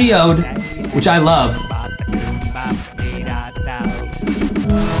got the Geode, which I love.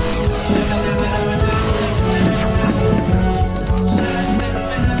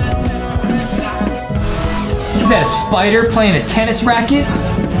 Is that a spider playing a tennis racket?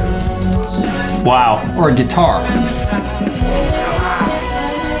 Wow. Or a guitar?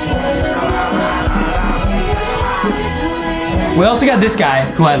 We also got this guy,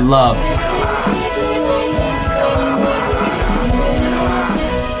 who I love.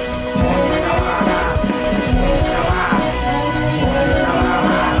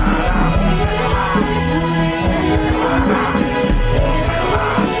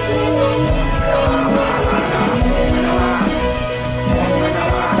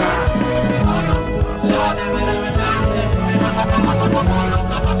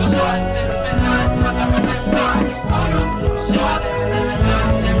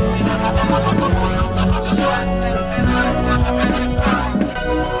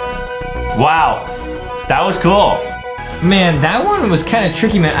 Wow, that was cool. Man, that one was kind of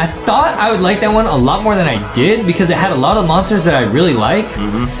tricky, man. I thought I would like that one a lot more than I did because it had a lot of monsters that I really like.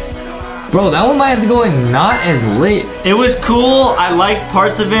 Bro, that one might have to go in not as lit. It was cool. I liked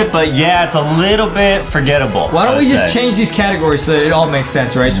parts of it, but yeah, it's a little bit forgettable. Why don't we just change these categories so that it all makes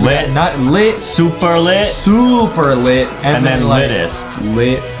sense, right? So lit, we got not lit, super lit, and then like littest.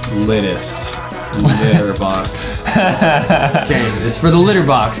 Littest. Litter box. Okay, this is for the litter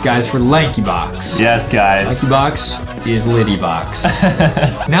box, guys, for LankyBox. Yes, guys. LankyBox is Litty Box.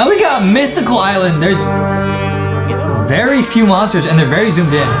 Now we got Mythical Island. There's very few monsters, and they're very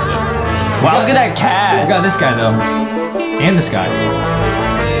zoomed in. Wow, look at that cat. We got this guy, though. And this guy.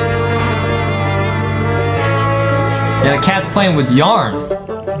 Yeah, the cat's playing with yarn.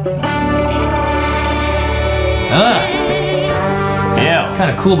 Ugh. Yeah.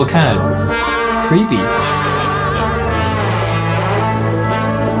 Kind of cool, but kind of creepy.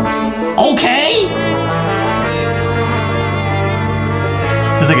 Okay.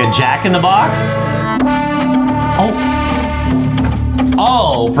 There's like a Jack in the Box.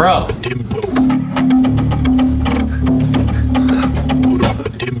 Oh, bro.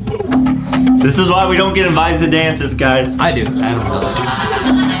 This is why we don't get invited to dances, guys. I do. Adam really.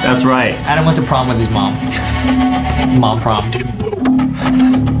 That's right. Adam went to prom with his mom. Mom prom.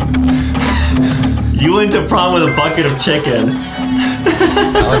 You went to prom with a bucket of chicken.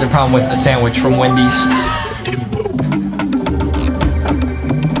 I went to prom with a sandwich from Wendy's.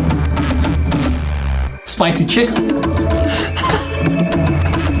 Spicy chicken.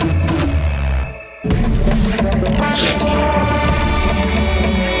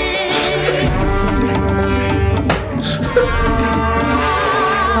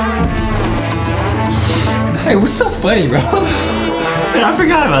 Hey, what's so funny, bro? Man, I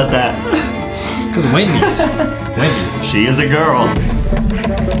forgot about that. Because Wendy's. Wendy's. She is a girl.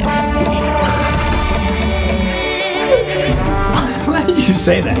 Why did you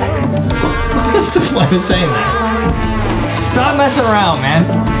say that? What's the point of saying that? Stop messing around,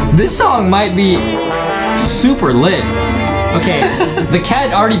 man. This song might be super lit. Okay, the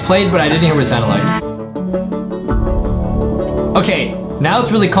cat already played, but I didn't hear what it sounded like. Okay, now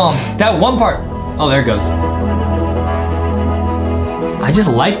it's really calm. That one part. Oh, there it goes. I just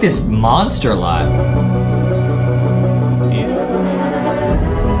like this monster a lot.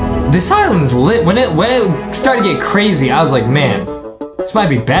 This island's lit. When it started to get crazy, I was like, man, this might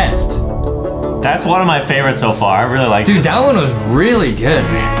be best. That's one of my favorites so far. I really like. Dude, that one was really good,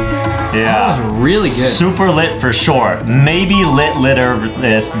 man. Yeah. That was really good. Super lit for sure. Maybe litter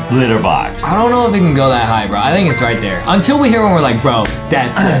box. I don't know if it can go that high, bro. I think it's right there. Until we hear one, we're like, bro,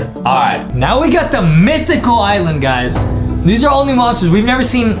 that's it. All right, now we got the mythical island, guys. These are all new monsters. We've never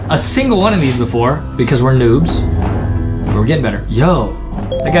seen a single one of these before because we're noobs. But we're getting better. Yo,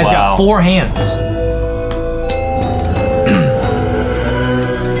 that guy's got 4 hands.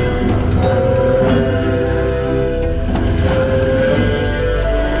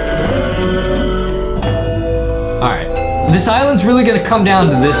 All right, this island's really gonna come down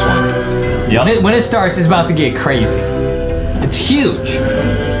to this one. Yep. When it starts, it's about to get crazy. It's huge.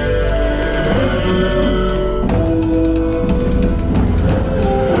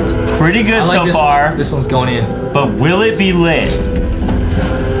 Pretty good like so far. This one's going in. But will it be lit?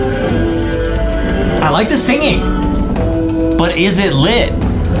 I like the singing. But is it lit?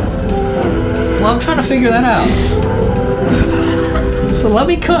 Well, I'm trying to figure that out. So let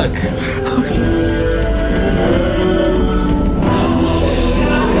me cook.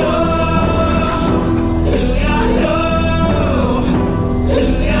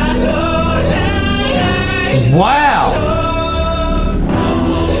 Wow.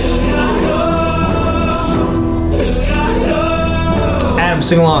 Adam,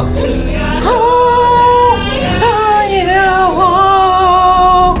 sing along.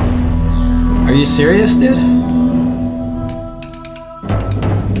 Are you serious, dude?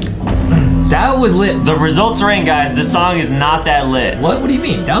 That was lit. The results are in, guys. This song is not that lit. What do you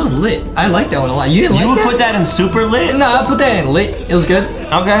mean? That was lit. I like that one a lot. You didn't like that? You would put that in super lit? No, I put that in lit. It was good.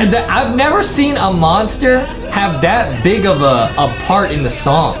 Okay. I've never seen a monster have that big of a part in the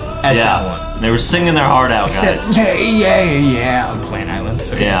song as that one. They were singing their heart out, guys. Yeah, on Plant Island.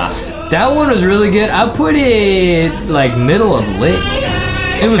 Okay. Yeah. That one was really good. I put it like middle of lit.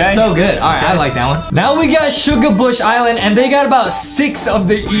 It was so good. All right, I like that one. Now we got Sugar Bush Island, and they got about 6 of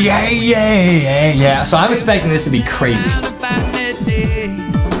the yeah. So I'm expecting this to be crazy.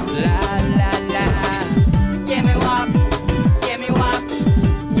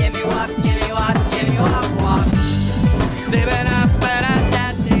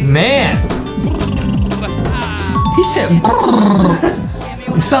 Man, he said.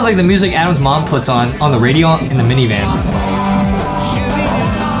 It sounds like the music Adam's mom puts on the radio in the minivan.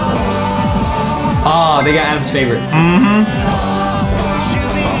 Oh, they got Adam's favorite. Mm-hmm.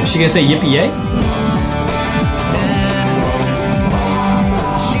 Is she gonna say yippee yay?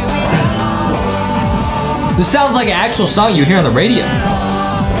 This sounds like an actual song you hear on the radio.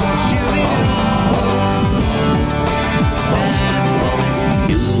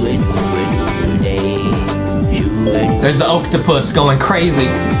 There's the octopus going crazy.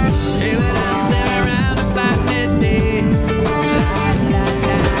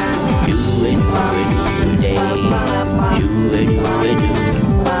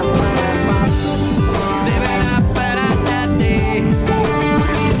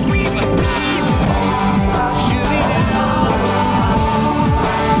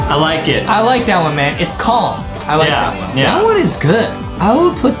 I like it. I like that one, man. It's calm. I like that one. Yeah. That one is good. I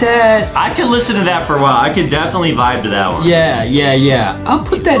would put that. I could listen to that for a while. I could definitely vibe to that one. Yeah. I'll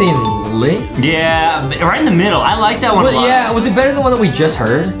put that in lit. Yeah, right in the middle. I like that one a lot. Yeah, was it better than the one that we just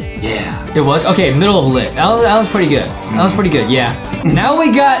heard? Yeah. It was? Okay, middle of lit. That was pretty good. That was pretty good, yeah. Now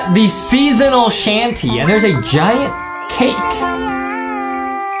we got the seasonal shanty, and there's a giant cake.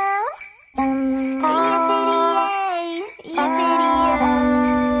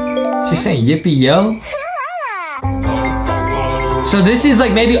 She's saying yippee yo. So this is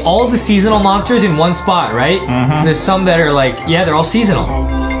like maybe all the seasonal monsters in one spot, right? Mm-hmm. There's some that are like, yeah, they're all seasonal.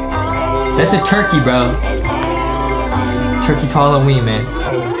 That's a turkey, bro. Turkey for Halloween, man.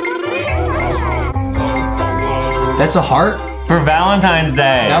 That's a heart? For Valentine's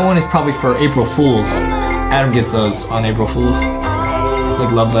Day. That one is probably for April Fools. Adam gets those on April Fools.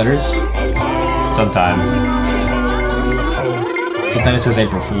 Like love letters. Sometimes. But then it says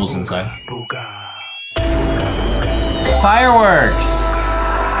April Fools inside. Fireworks.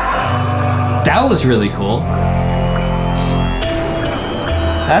 That was really cool.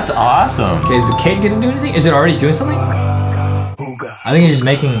 That's awesome. Okay, is the cake gonna do anything? Is it already doing something? I think it's just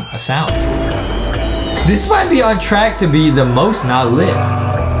making a sound. This might be on track to be the most not lit.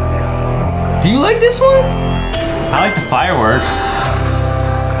 Do you like this one? I like the fireworks.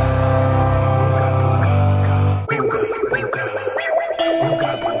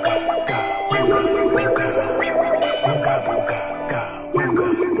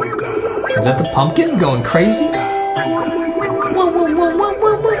 Is that the pumpkin going crazy?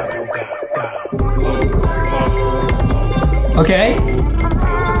 Okay.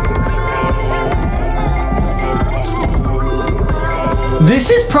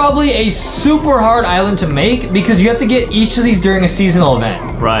 This is probably a super hard island to make because you have to get each of these during a seasonal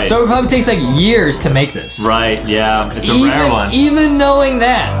event. Right. So it probably takes like years to make this. Right, yeah. It's a rare one. Even knowing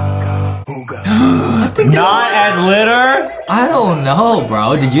that. Not as litter? I don't know,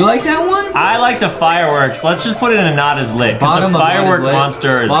 bro. Did you like that one? I like the fireworks. Let's just put it in a not as lit. Bottom the of firework not as lit.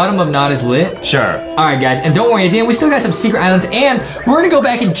 monster is... Bottom of not as lit? Sure. Alright, guys. And don't worry, at the end, we still got some secret islands. And we're going to go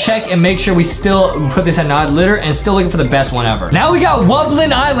back and check and make sure we still put this at not litter and still looking for the best one ever. Now we got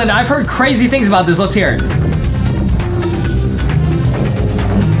Wublin Island. I've heard crazy things about this. Let's hear it.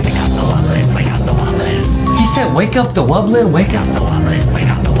 He said, wake up the Wublin, wake up the Wublin, wake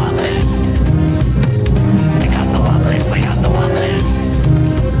up the Wublin. Wake up the Wublin, wake up the Wublin.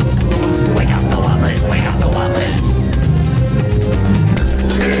 Wake up the Wublin, wake up the Wublin.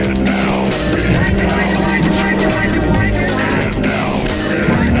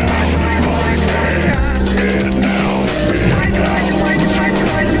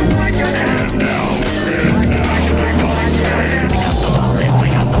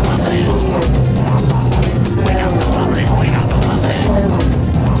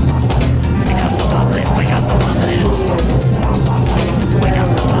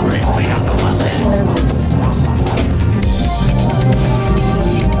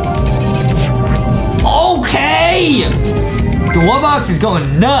 Okay! The Wubbox is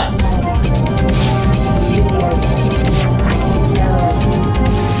going nuts.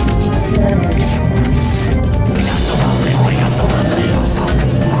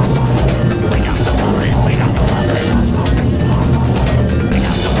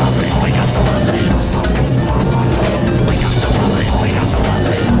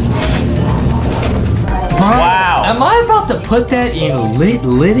 Wow. Am I about to put that in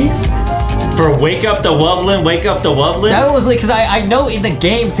littest? For wake up the Wublin, wake up the Wublin? That was like, cause I know in the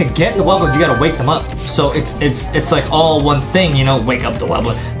game to get the Wubblins, you gotta wake them up. So it's like all one thing, you know, wake up the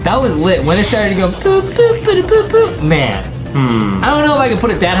Wublin. That was lit. When it started to go, boop, boop, boop, boop, boop, man. I don't know if I can put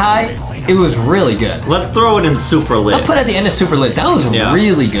it that high. It was really good. Let's throw it in super lit. I'll put it at the end of super lit. That was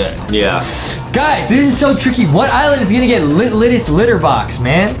really good. Yeah. Guys, this is so tricky. What island is gonna get littest litter box,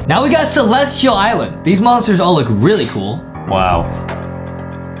 man? Now we got Celestial Island. These monsters all look really cool. Wow.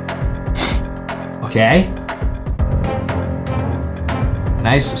 Okay.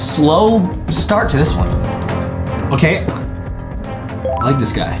 Nice slow start to this one. Okay. I like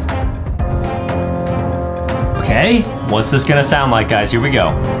this guy. Okay. What's this gonna sound like, guys? Here we go.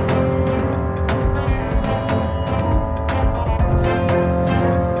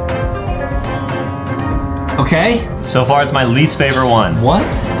 Okay. So far, it's my least favorite one. What?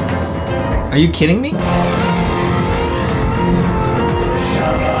 Are you kidding me?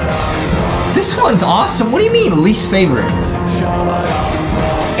 This one's awesome. What do you mean, least favorite?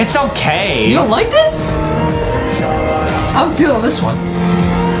 It's okay. You don't like this? I'm feeling this one.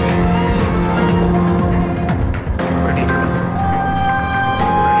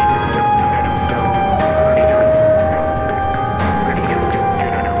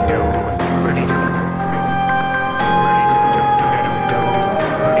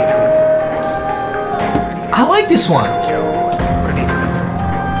 like this one.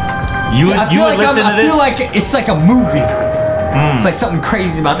 You would listen to this? I feel like it's like a movie. It's like something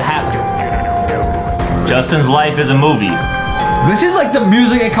crazy about to happen. Justin's life is a movie. This is like the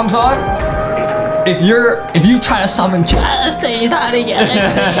music that comes on if you try to summon Justin.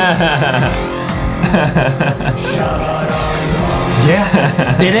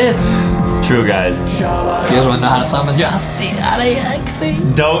 Yeah, it is. It's true, guys. You guys want to know how to summon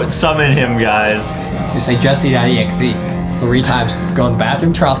Justin? Don't summon him, guys. You say Justin 3 times. Go in the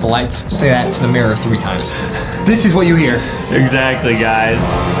bathroom, turn off the lights, say that to the mirror 3 times. This is what you hear. Exactly, guys.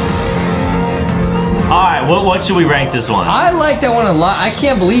 Alright, what should we rank this one? I like that one a lot. I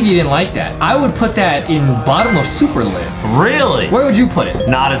can't believe you didn't like that. I would put that in bottom of super lit. Really? Where would you put it?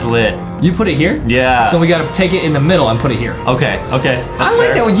 Not as lit. You put it here? Yeah. So we gotta take it in the middle and put it here. Okay. I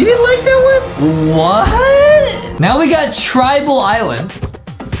like that one. You didn't like that one? What? Now we got Tribal Island.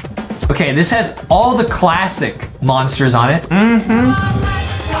 Okay, this has all the classic monsters on it.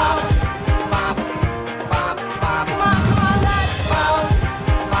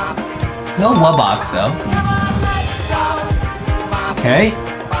 No Wubbox though. Okay.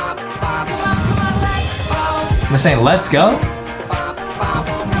 I'm saying let's go.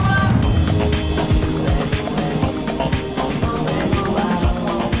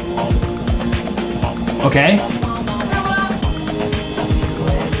 Okay.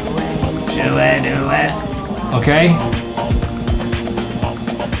 Do it. Okay.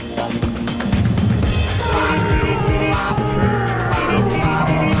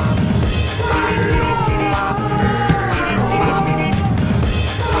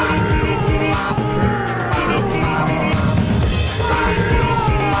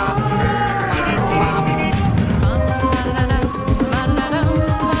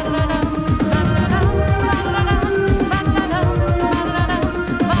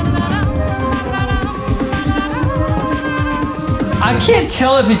 I can't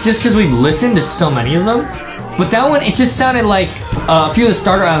tell if it's just because we've listened to so many of them, but that one, it just sounded like a few of the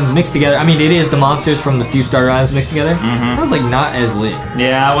starter islands mixed together. I mean, it is the monsters from the few starter islands mixed together. That was like not as lit.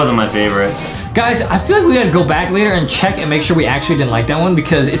 Yeah, that wasn't my favorite. Guys, I feel like we gotta go back later and check and make sure we actually didn't like that one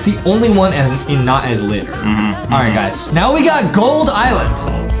because it's the only one in not as lit. Alright guys, now we got Gold Island.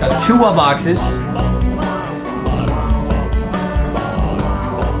 Got 2 Wubboxes.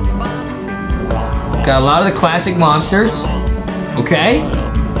 Got a lot of the classic monsters. Okay.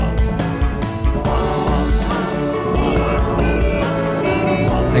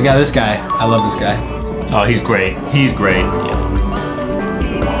 I got this guy. I love this guy. Oh, he's great. He's great.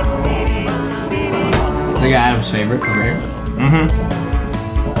 I got Adam's favorite over here.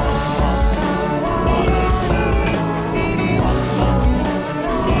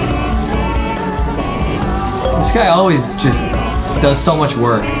 This guy always just does so much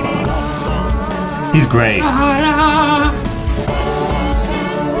work. He's great.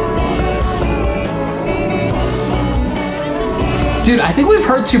 Dude, I think we've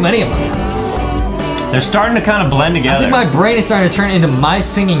heard too many of them. They're starting to kind of blend together. I think my brain is starting to turn into my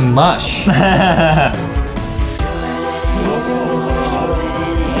singing mush.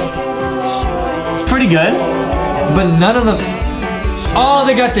 Pretty good. But none of them... Oh,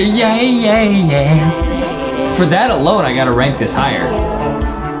 they got the yay, yay, yay. For that alone, I gotta rank this higher.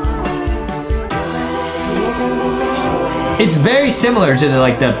 It's very similar to the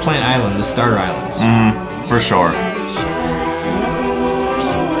Plant Island, the starter islands. For sure.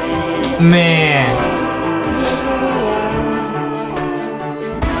 Man.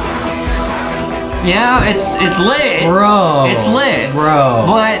 Yeah, it's lit. Bro. It's lit. Bro.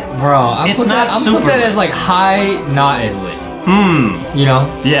 But I'm put that as like high, not as lit. You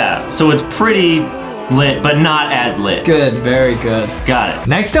know? Yeah, so it's pretty lit, but not as lit. Good, very good. Got it.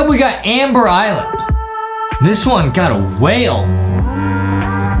 Next up, we got Amber Island. This one got a whale.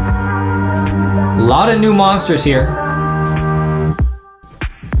 A lot of new monsters here.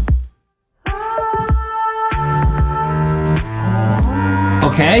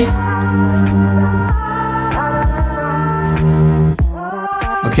 Okay.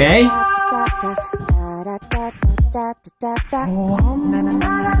 Okay.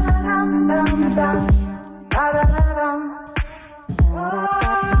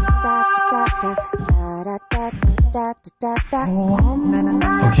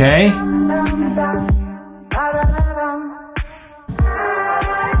 Okay.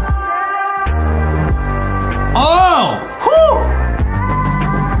 Oh! Whew!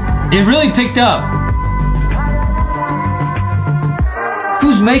 It really picked up.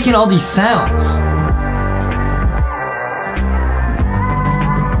 Who's making all these sounds?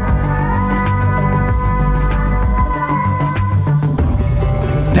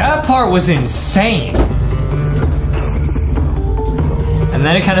 That part was insane. and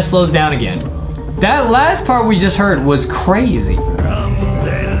then it kind of slows down again. That last part we just heard was crazy.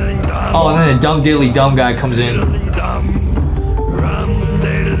 Oh, and then the dumb diddly dumb guy comes in.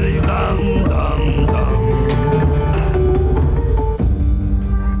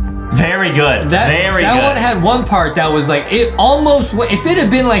 Very good. Very good. That one had one part that was like, it almost, if it had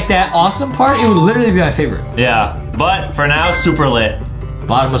been like that awesome part, it would literally be my favorite. Yeah, but for now, super lit.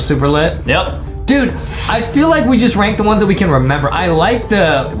 Bottom was super lit? Yep. Dude, I feel like we just ranked the ones that we can remember. I like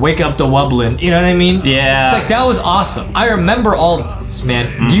the Wake Up the Wubblin', you know what I mean? Yeah. Like, that was awesome. I remember all of this,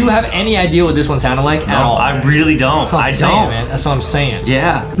 man. Do you have any idea what this one sounded like at all? I really don't. That's what I'm saying, man. That's what I'm saying.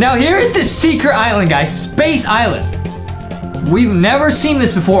 Yeah. Now, here's the secret island, guys. Space Island. We've never seen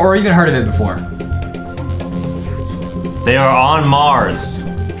this before or even heard of it before. They are on Mars.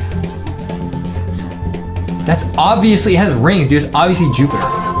 That's obviously, it has rings, dude. It's obviously Jupiter.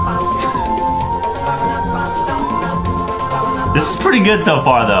 This is pretty good so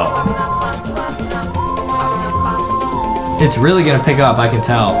far, though. It's really gonna pick up, I can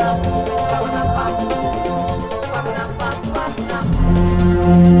tell.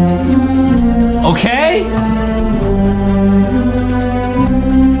 Okay.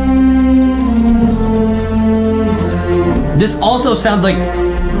 This also sounds like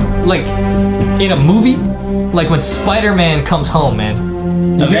in a movie, like when Spider-Man comes home,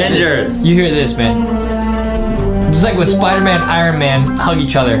 man. Avengers. You hear this, man. Just like when Spider-Man and Iron Man hug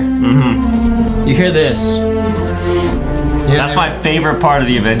each other. Mm-hmm. You hear this. That's my favorite part of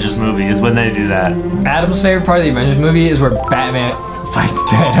the Avengers movie, is when they do that. Adam's favorite part of the Avengers movie is where Batman fights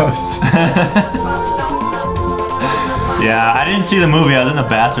Thanos. Yeah, I didn't see the movie. I was in the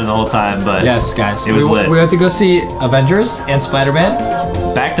bathroom the whole time, but yes, guys, it was lit. We went to go see Avengers and Spider-Man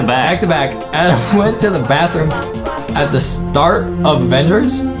back to back. Back to back. Adam went to the bathroom at the start of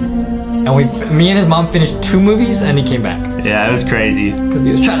Avengers, and me and his mom finished 2 movies, and he came back. Yeah, it was crazy. Because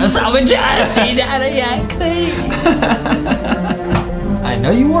he was trying to salvage it. I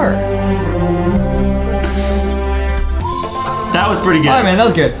know you were. That was pretty good. All right, man, that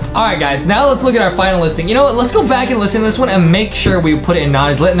was good. All right, guys, now let's look at our final listing. You know what? Let's go back and listen to this one and make sure we put it in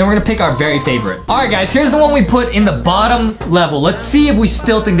not as lit, and then we're gonna pick our very favorite. All right, guys, here's the one we put in the bottom level. Let's see if we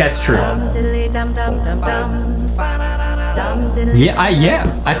still think that's true. Yeah,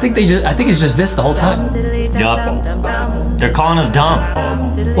 I think it's just this the whole time. Yup. They're calling us dumb.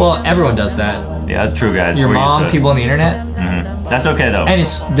 Well, everyone does that. Yeah, that's true, guys. Your mom, people on the internet. Mm-hmm. That's okay though. And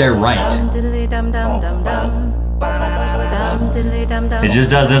they're right. It just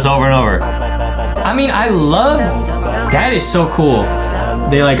does this over and over. I mean, I love, that is so cool.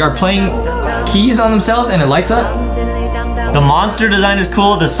 They like are playing keys on themselves and it lights up. The monster design is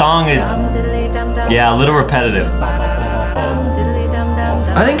cool. The song is, yeah, a little repetitive.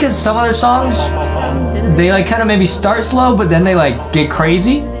 I think because some other songs, they like kind of maybe start slow, but then they like get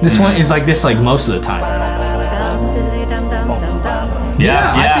crazy. This one is like this like most of the time.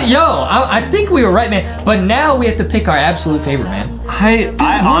 I think we were right, man. But now we have to pick our absolute favorite, man. I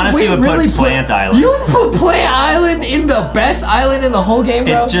honestly would really put Plant Island. You put Plant Island in the best island in the whole game,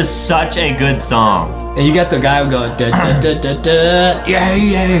 bro? It's just such a good song. And you got the guy who goes, da, da, da, da, da,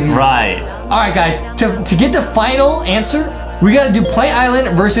 yeah. Right. All right, guys. To get the final answer, we got to do Plant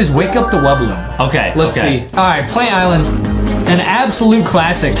Island versus Wake Up the Wubblin'. Okay. Let's see. All right, Plant Island, an absolute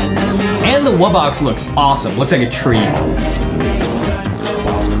classic. And the Wubbox looks awesome. Looks like a tree.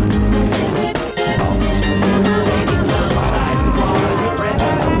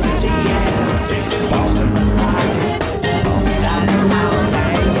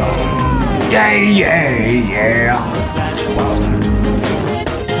 Yeah.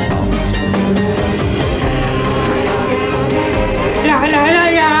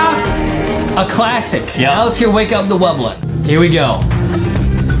 A classic. Yeah. Now let's hear Wake Up the Wubblin'. Here we go.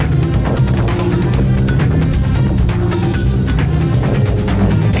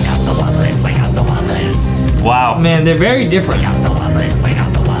 Wow. Man, they're very different.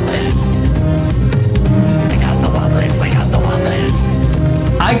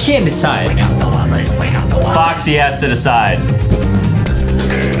 I can't decide. Foxy has to decide.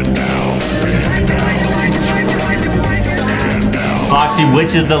 Foxy,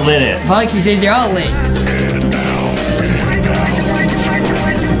 which is the littest? Foxy said they're all lit.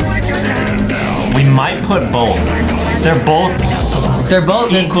 We might put both. They're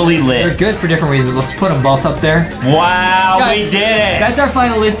both equally lit. They're good for different reasons. Let's put them both up there. Wow, guys, we did it. That's our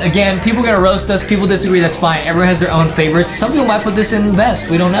final list. Again, people are gonna roast us. People disagree. That's fine. Everyone has their own favorites. Some people might put this in best.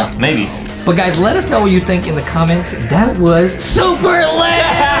 We don't know. Maybe. But guys, let us know what you think in the comments. That was super lit.